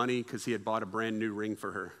get some money because he had bought a brand new ring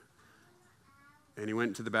for her. And he went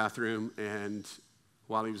into the bathroom, and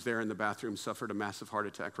while he was there in the bathroom, suffered a massive heart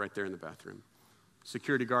attack right there in the bathroom.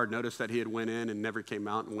 Security guard noticed that he had went in and never came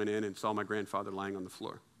out, and went in and saw my grandfather lying on the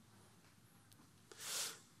floor.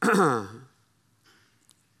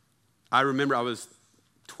 I remember I was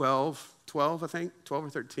 12, I think, 12 or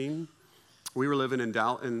 13. We were living in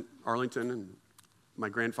Arlington, and my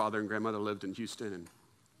grandfather and grandmother lived in Houston. And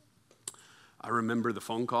I remember the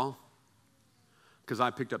phone call because I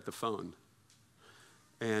picked up the phone.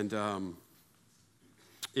 And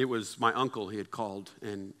it was my uncle. He had called,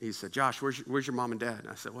 and he said, "Josh, where's your mom and dad?" And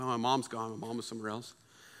I said, "Well, my mom's gone. My mom was somewhere else."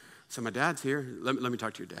 So my dad's here. Let me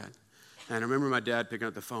talk to your dad. And I remember my dad picking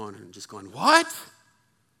up the phone and just going, "What?"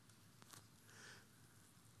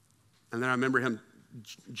 And then I remember him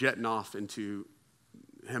jetting off into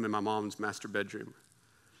him and my mom's master bedroom.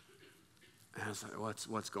 And I was like,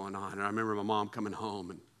 what's going on? And I remember my mom coming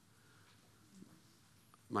home and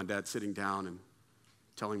my dad sitting down and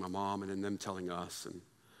telling my mom and then them telling us. And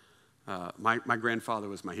my grandfather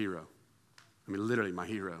was my hero. I mean, literally my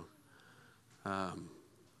hero. And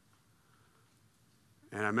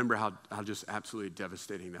I remember how just absolutely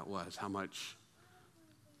devastating that was, how much.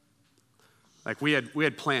 Like we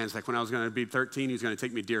had plans, like when I was going to be 13, he was going to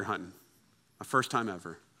take me deer hunting. My first time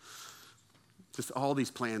ever. Just all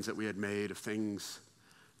these plans that we had made of things.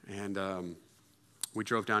 And we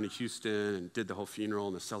drove down to Houston and did the whole funeral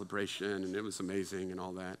and the celebration, and it was amazing and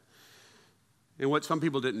all that. And what some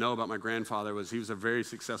people didn't know about my grandfather was he was a very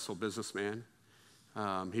successful businessman.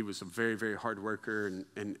 He was a very, very hard worker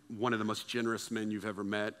and one of the most generous men you've ever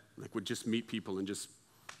met. Like would just meet people and just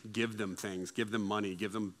give them things, give them money,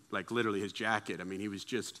 give them like literally his jacket. I mean, he was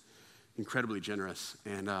just incredibly generous.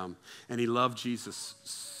 And he loved Jesus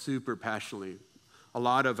super passionately. A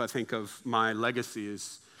lot of, I think, of my legacy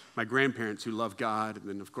is my grandparents who love God, and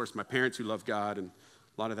then, of course, my parents who love God, and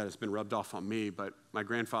a lot of that has been rubbed off on me, but my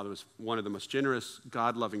grandfather was one of the most generous,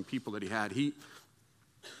 God-loving people that he had. He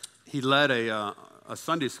led a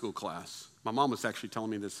Sunday school class. My mom was actually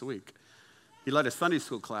telling me this week. He led a Sunday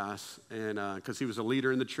school class, and because he was a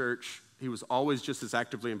leader in the church, he was always just as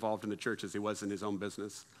actively involved in the church as he was in his own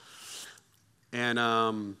business. And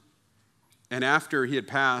after he had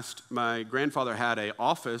passed, my grandfather had an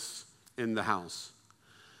office in the house.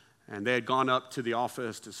 And they had gone up to the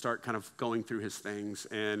office to start kind of going through his things.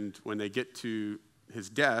 And when they get to his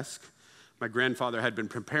desk, my grandfather had been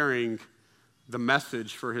preparing the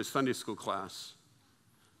message for his Sunday school class.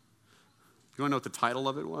 You want to know what the title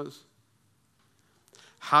of it was?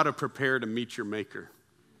 How to Prepare to Meet Your Maker.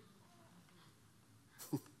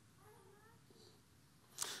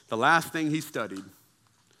 The last thing he studied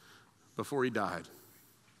before he died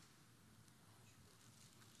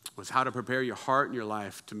was how to prepare your heart and your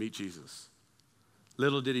life to meet Jesus.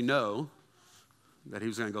 Little did he know that he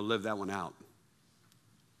was going to go live that one out.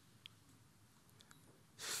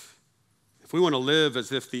 If we want to live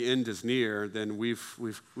as if the end is near, then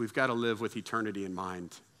we've got to live with eternity in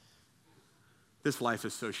mind. This life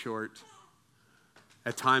is so short.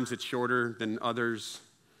 At times it's shorter than others.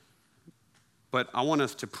 But I want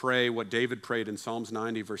us to pray what David prayed in Psalms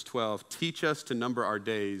 90, verse 12. Teach us to number our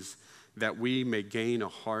days that we may gain a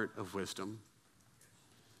heart of wisdom.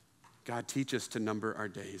 God, teach us to number our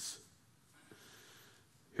days.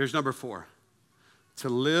 Here's number 4. To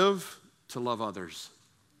live, to love others.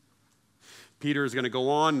 Peter is going to go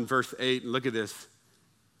on in verse 8, and look at this.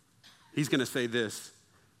 He's going to say this,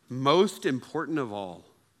 most important of all.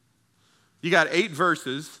 You got 8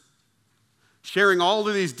 verses sharing all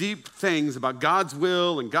of these deep things about God's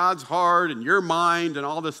will and God's heart and your mind and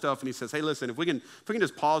all this stuff. And he says, hey, listen, if we can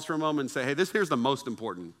just pause for a moment and say, hey, here's the most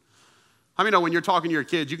important. How many know when you're talking to your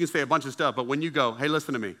kids, you can say a bunch of stuff, but when you go, hey,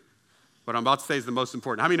 listen to me. What I'm about to say is the most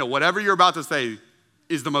important. How many know whatever you're about to say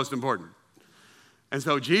is the most important? And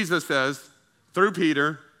so Jesus says, through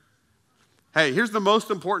Peter, hey, here's the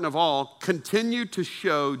most important of all. Continue to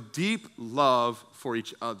show deep love for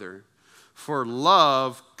each other. For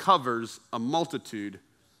love covers a multitude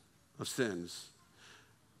of sins.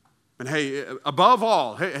 And hey, above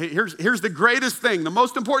all, here's the greatest thing, the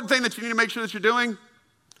most important thing that you need to make sure that you're doing.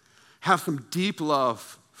 Have some deep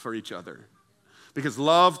love for each other. Because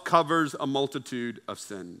love covers a multitude of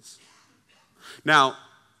sins. Now,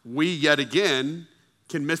 we yet again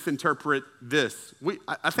can misinterpret this.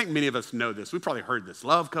 I think many of us know this. We've probably heard this.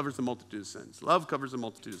 Love covers a multitude of sins. Love covers a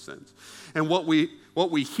multitude of sins. And what we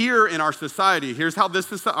hear in our society, here's how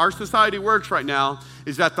our society works right now,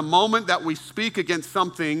 is that the moment that we speak against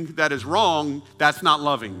something that is wrong, that's not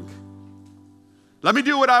loving. Let me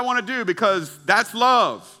do what I want to do because that's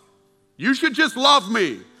love. You should just love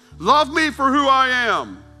me. Love me for who I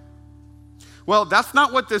am. Well, that's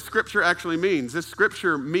not what this scripture actually means. This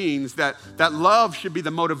scripture means that love should be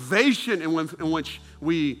the motivation in which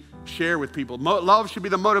we share with people. Love should be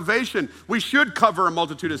the motivation. We should cover a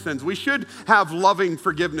multitude of sins. We should have loving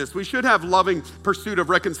forgiveness. We should have loving pursuit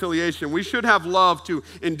of reconciliation. We should have love to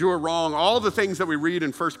endure wrong. All the things that we read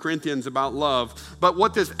in 1 Corinthians about love. But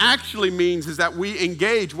what this actually means is that we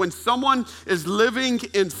engage when someone is living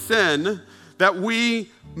in sin, that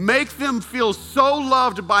we make them feel so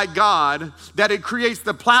loved by God that it creates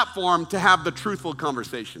the platform to have the truthful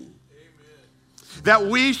conversation. Amen. That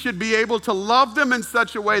we should be able to love them in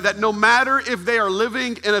such a way that no matter if they are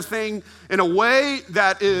living in a way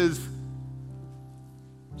that is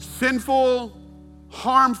sinful,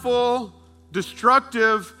 harmful,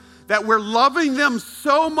 destructive, that we're loving them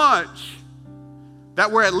so much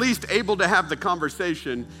that we're at least able to have the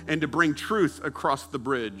conversation and to bring truth across the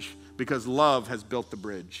bridge. Because love has built the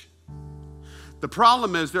bridge. The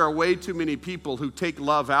problem is there are way too many people who take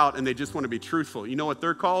love out and they just want to be truthful. You know what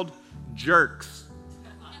they're called? Jerks.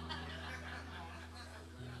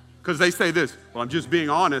 Because they say this, well, I'm just being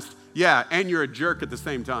honest. Yeah, and you're a jerk at the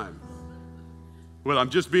same time. Well, I'm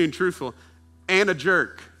just being truthful and a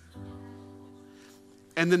jerk.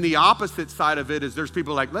 And then the opposite side of it is there's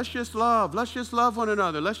people like, let's just love one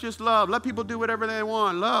another. Let's just love. Let people do whatever they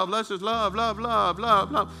want. Let's just love.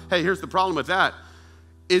 Hey, here's the problem with that.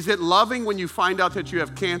 Is it loving when you find out that you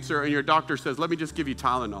have cancer and your doctor says, let me just give you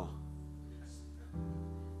Tylenol?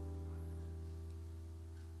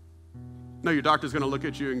 No, your doctor's going to look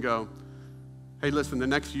at you and go, hey, listen, the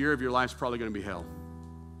next year of your life's probably going to be hell.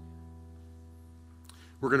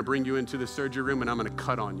 We're going to bring you into the surgery room and I'm going to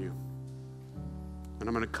cut on you. And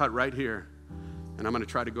I'm going to cut right here. And I'm going to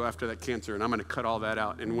try to go after that cancer. And I'm going to cut all that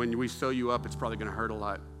out. And when we sew you up, it's probably going to hurt a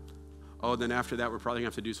lot. Oh, then after that, we're probably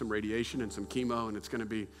going to have to do some radiation and some chemo. And it's going to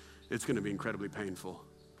be incredibly painful.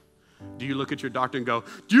 Do you look at your doctor and go,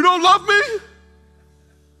 you don't love me?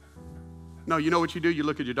 No, you know what you do? You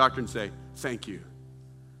look at your doctor and say, thank you.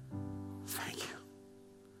 Thank you.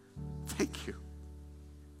 Thank you.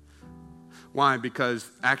 Why? Because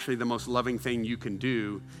actually the most loving thing you can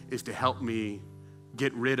do is to help me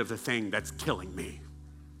get rid of the thing that's killing me.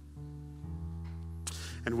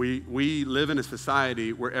 And we live in a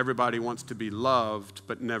society where everybody wants to be loved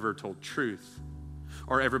but never told truth.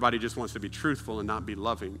 Or everybody just wants to be truthful and not be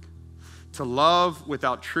loving. To love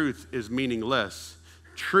without truth is meaningless.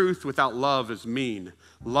 Truth without love is mean.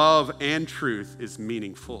 Love and truth is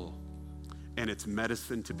meaningful. And it's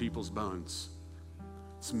medicine to people's bones.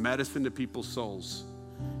 It's medicine to people's souls.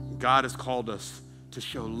 God has called us to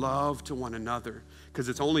show love to one another because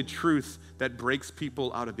it's only truth that breaks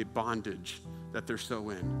people out of the bondage that they're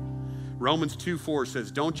so in. Romans 2:4 says,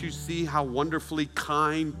 don't you see how wonderfully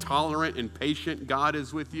kind, tolerant, and patient God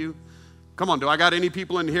is with you? Come on, do I got any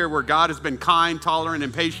people in here where God has been kind, tolerant,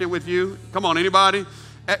 and patient with you? Come on, anybody?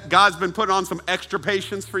 God's been putting on some extra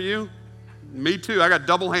patience for you? Me too, I got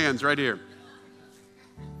double hands right here.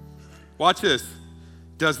 Watch this.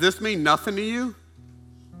 Does this mean nothing to you?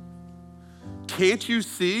 Can't you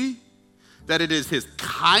see that it is his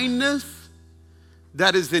kindness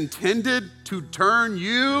that is intended to turn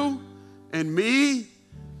you and me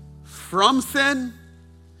from sin.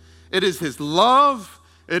 It is his love,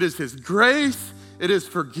 it is his grace, it is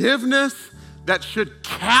forgiveness that should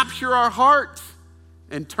capture our hearts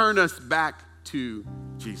and turn us back to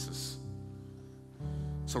Jesus.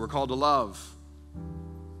 So we're called to love.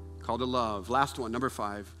 Called to love. Last one, number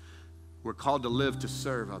 5. We're called to live to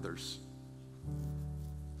serve others.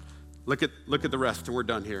 Look at the rest, and we're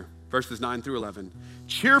done here. Verses 9 through 11.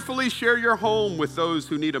 Cheerfully share your home with those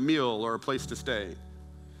who need a meal or a place to stay.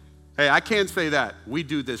 Hey, I can't say that. We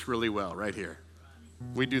do this really well right here.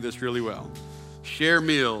 We do this really well. Share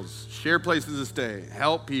meals, share places to stay,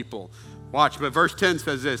 help people. Watch, but verse 10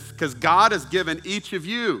 says this, because God has given each of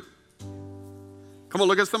you. Come on,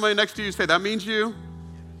 look at somebody next to you, say, that means you.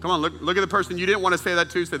 Come on, look at the person you didn't want to say that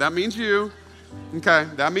to, say, that means you. Okay,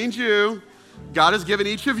 that means you. God has given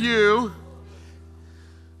each of you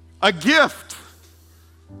a gift.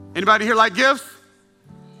 Anybody here like gifts?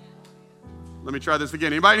 Let me try this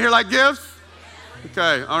again. Anybody here like gifts?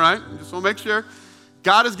 Okay, all right, just want to make sure.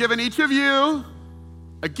 God has given each of you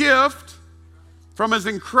a gift from his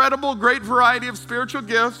incredible, great variety of spiritual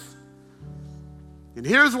gifts. And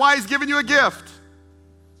here's why he's given you a gift.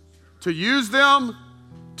 To use them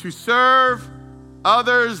to serve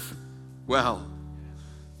others well.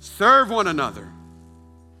 Serve one another.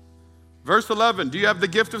 Verse 11, do you have the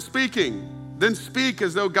gift of speaking? Then speak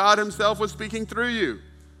as though God himself was speaking through you.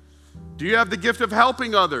 Do you have the gift of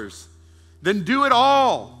helping others? Then do it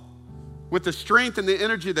all with the strength and the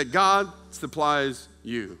energy that God supplies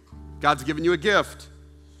you. God's given you a gift.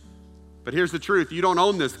 But here's the truth. You don't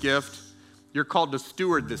own this gift. You're called to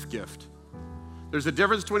steward this gift. There's a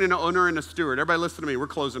difference between an owner and a steward. Everybody listen to me. We're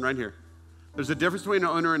closing right here. There's a difference between an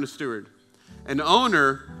owner and a steward. An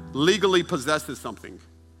owner legally possesses something.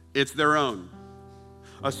 It's their own.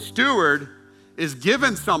 A steward is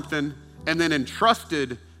given something and then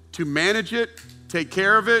entrusted to manage it, take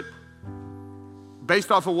care of it,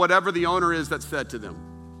 based off of whatever the owner is that said to them.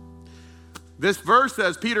 This verse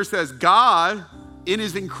says, Peter says, God, in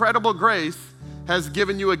his incredible grace, has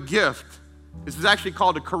given you a gift. This is actually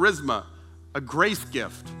called a charisma, a grace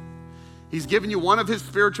gift. He's given you one of his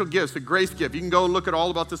spiritual gifts, a grace gift. You can go and look at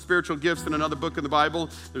all about the spiritual gifts in another book in the Bible.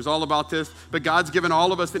 There's all about this. But God's given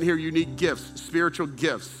all of us in here unique gifts, spiritual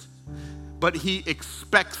gifts. But he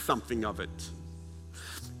expects something of it.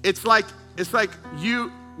 It's like you,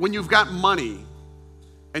 when you've got money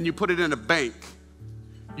and you put it in a bank,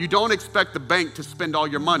 you don't expect the bank to spend all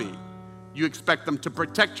your money. You expect them to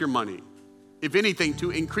protect your money. If anything,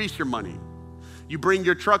 to increase your money. You bring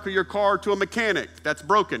your truck or your car to a mechanic that's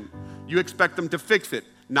broken. You expect them to fix it,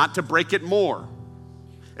 not to break it more.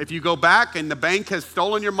 If you go back and the bank has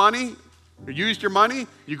stolen your money or used your money,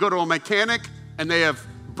 you go to a mechanic and they have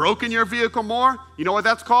broken your vehicle more, you know what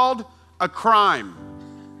that's called? A crime.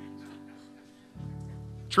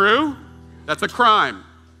 True? That's a crime.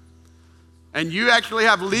 And you actually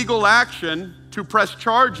have legal action to press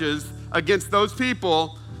charges against those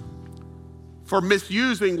people for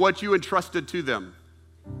misusing what you entrusted to them.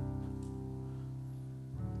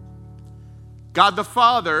 God the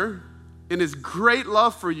Father, in his great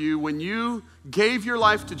love for you, when you gave your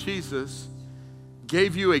life to Jesus,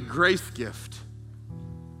 gave you a grace gift.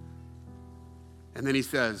 And then he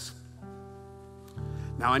says,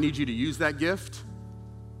 now I need you to use that gift,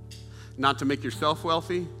 not to make yourself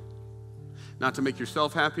wealthy, not to make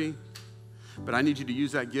yourself happy, but I need you to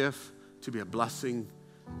use that gift to be a blessing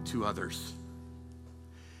to others.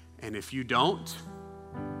 And if you don't,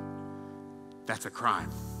 that's a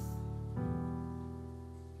crime.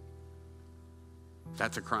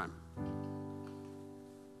 That's a crime.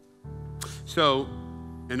 So,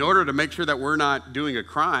 in order to make sure that we're not doing a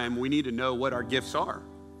crime, we need to know what our gifts are.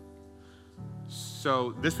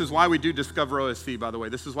 So this is why we do Discover OSC, by the way.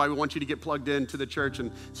 This is why we want you to get plugged into the church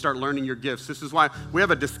and start learning your gifts. This is why we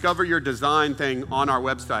have a Discover Your Design thing on our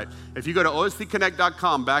website. If you go to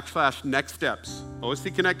oscconnect.com/next steps,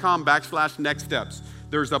 oscconnect.com/next steps,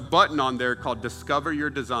 there's a button on there called Discover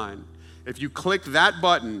Your Design. If you click that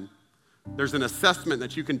button, there's an assessment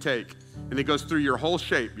that you can take, and it goes through your whole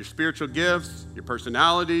shape, your spiritual gifts, your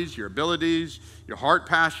personalities, your abilities, your heart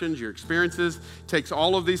passions, your experiences. It takes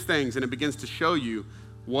all of these things, and it begins to show you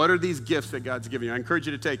what are these gifts that God's giving you. I encourage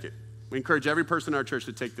you to take it. We encourage every person in our church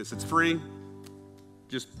to take this. It's free.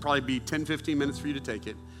 Just probably be 10, 15 minutes for you to take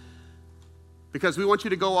it, because we want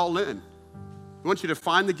you to go all in. We want you to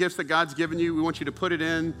find the gifts that God's given you. We want you to put it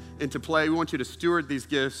into play. We want you to steward these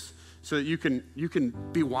gifts so that you can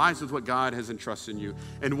be wise with what God has entrusted in you.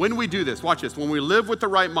 And when we do this, watch this, when we live with the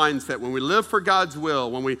right mindset, when we live for God's will,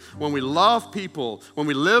 when we love people, when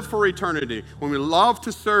we live for eternity, when we love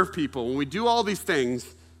to serve people, when we do all these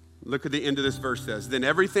things, look at the end of this verse says, then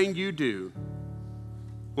everything you do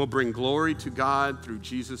will bring glory to God through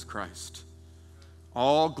Jesus Christ.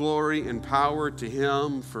 All glory and power to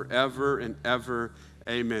him forever and ever.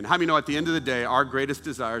 Amen. How many know at the end of the day, our greatest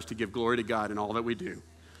desire is to give glory to God in all that we do?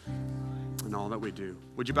 In all that we do.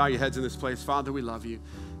 Would you bow your heads in this place? Father, we love you.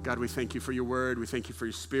 God, we thank you for your word. We thank you for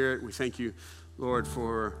your spirit. We thank you, Lord,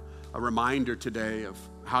 for a reminder today of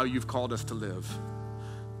how you've called us to live.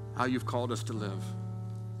 How you've called us to live.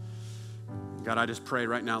 God, I just pray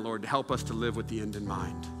right now, Lord, help us to live with the end in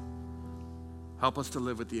mind. Help us to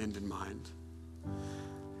live with the end in mind.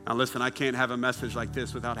 Now listen, I can't have a message like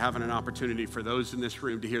this without having an opportunity for those in this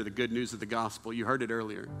room to hear the good news of the gospel. You heard it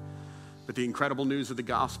earlier. But the incredible news of the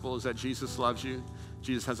gospel is that Jesus loves you.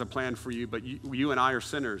 Jesus has a plan for you, but you and I are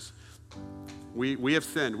sinners. We have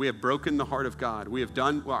sinned. We have broken the heart of God. We have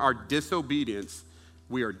done our disobedience.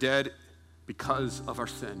 We are dead because of our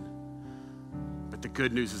sin. But the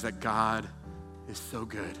good news is that God is so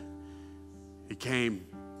good. He came,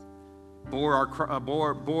 bore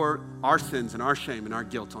our sins and our shame and our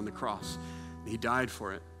guilt on the cross. And he died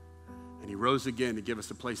for it. And he rose again to give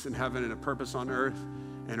us a place in heaven and a purpose on earth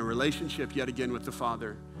and a relationship yet again with the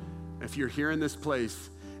Father. If you're here in this place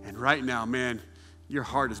and right now, man, your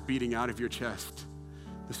heart is beating out of your chest,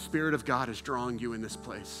 the Spirit of God is drawing you in this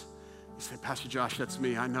place. You say, Pastor Josh, that's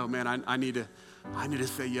me. I know, man, I need to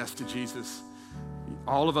say yes to Jesus.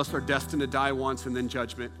 All of us are destined to die once and then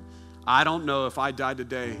judgment. I don't know if I died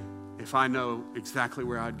today, if I know exactly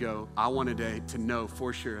where I'd go. I want today to know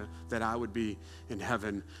for sure that I would be in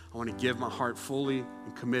heaven. I want to give my heart fully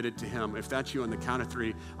and committed to him. If that's you, on the count of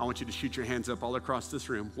 3, I want you to shoot your hands up all across this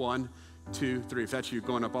room. 1, 2, 3. If that's you,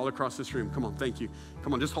 going up all across this room. Come on, thank you.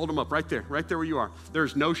 Come on, just hold them up right there where you are.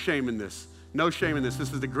 There's no shame in this. No shame in this.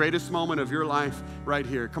 This is the greatest moment of your life right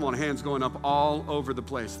here. Come on, hands going up all over the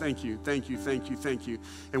place. Thank you, thank you, thank you, thank you.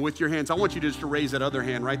 And with your hands, I want you just to raise that other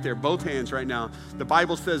hand right there, both hands right now. The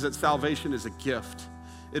Bible says that salvation is a gift.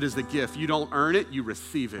 It is a gift. You don't earn it, you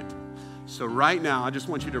receive it. So right now, I just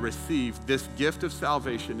want you to receive this gift of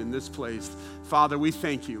salvation in this place. Father, we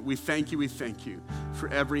thank you. We thank you. We thank you for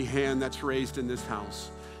every hand that's raised in this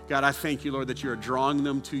house. God, I thank you, Lord, that you are drawing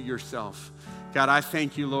them to yourself. God, I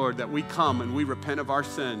thank you, Lord, that we come and we repent of our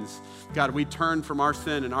sins. God, we turn from our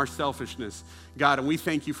sin and our selfishness. God, and we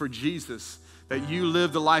thank you for Jesus, that you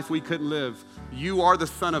lived the life we couldn't live. You are the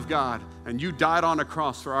Son of God, and you died on a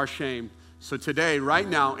cross for our shame. So today, right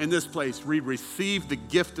now, in this place, we receive the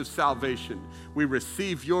gift of salvation. We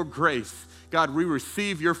receive your grace. God, we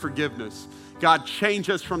receive your forgiveness. God, change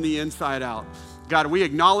us from the inside out. God, we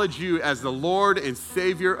acknowledge you as the Lord and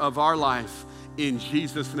Savior of our life in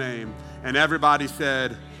Jesus' name. And everybody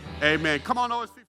said, amen. Come on, OSC.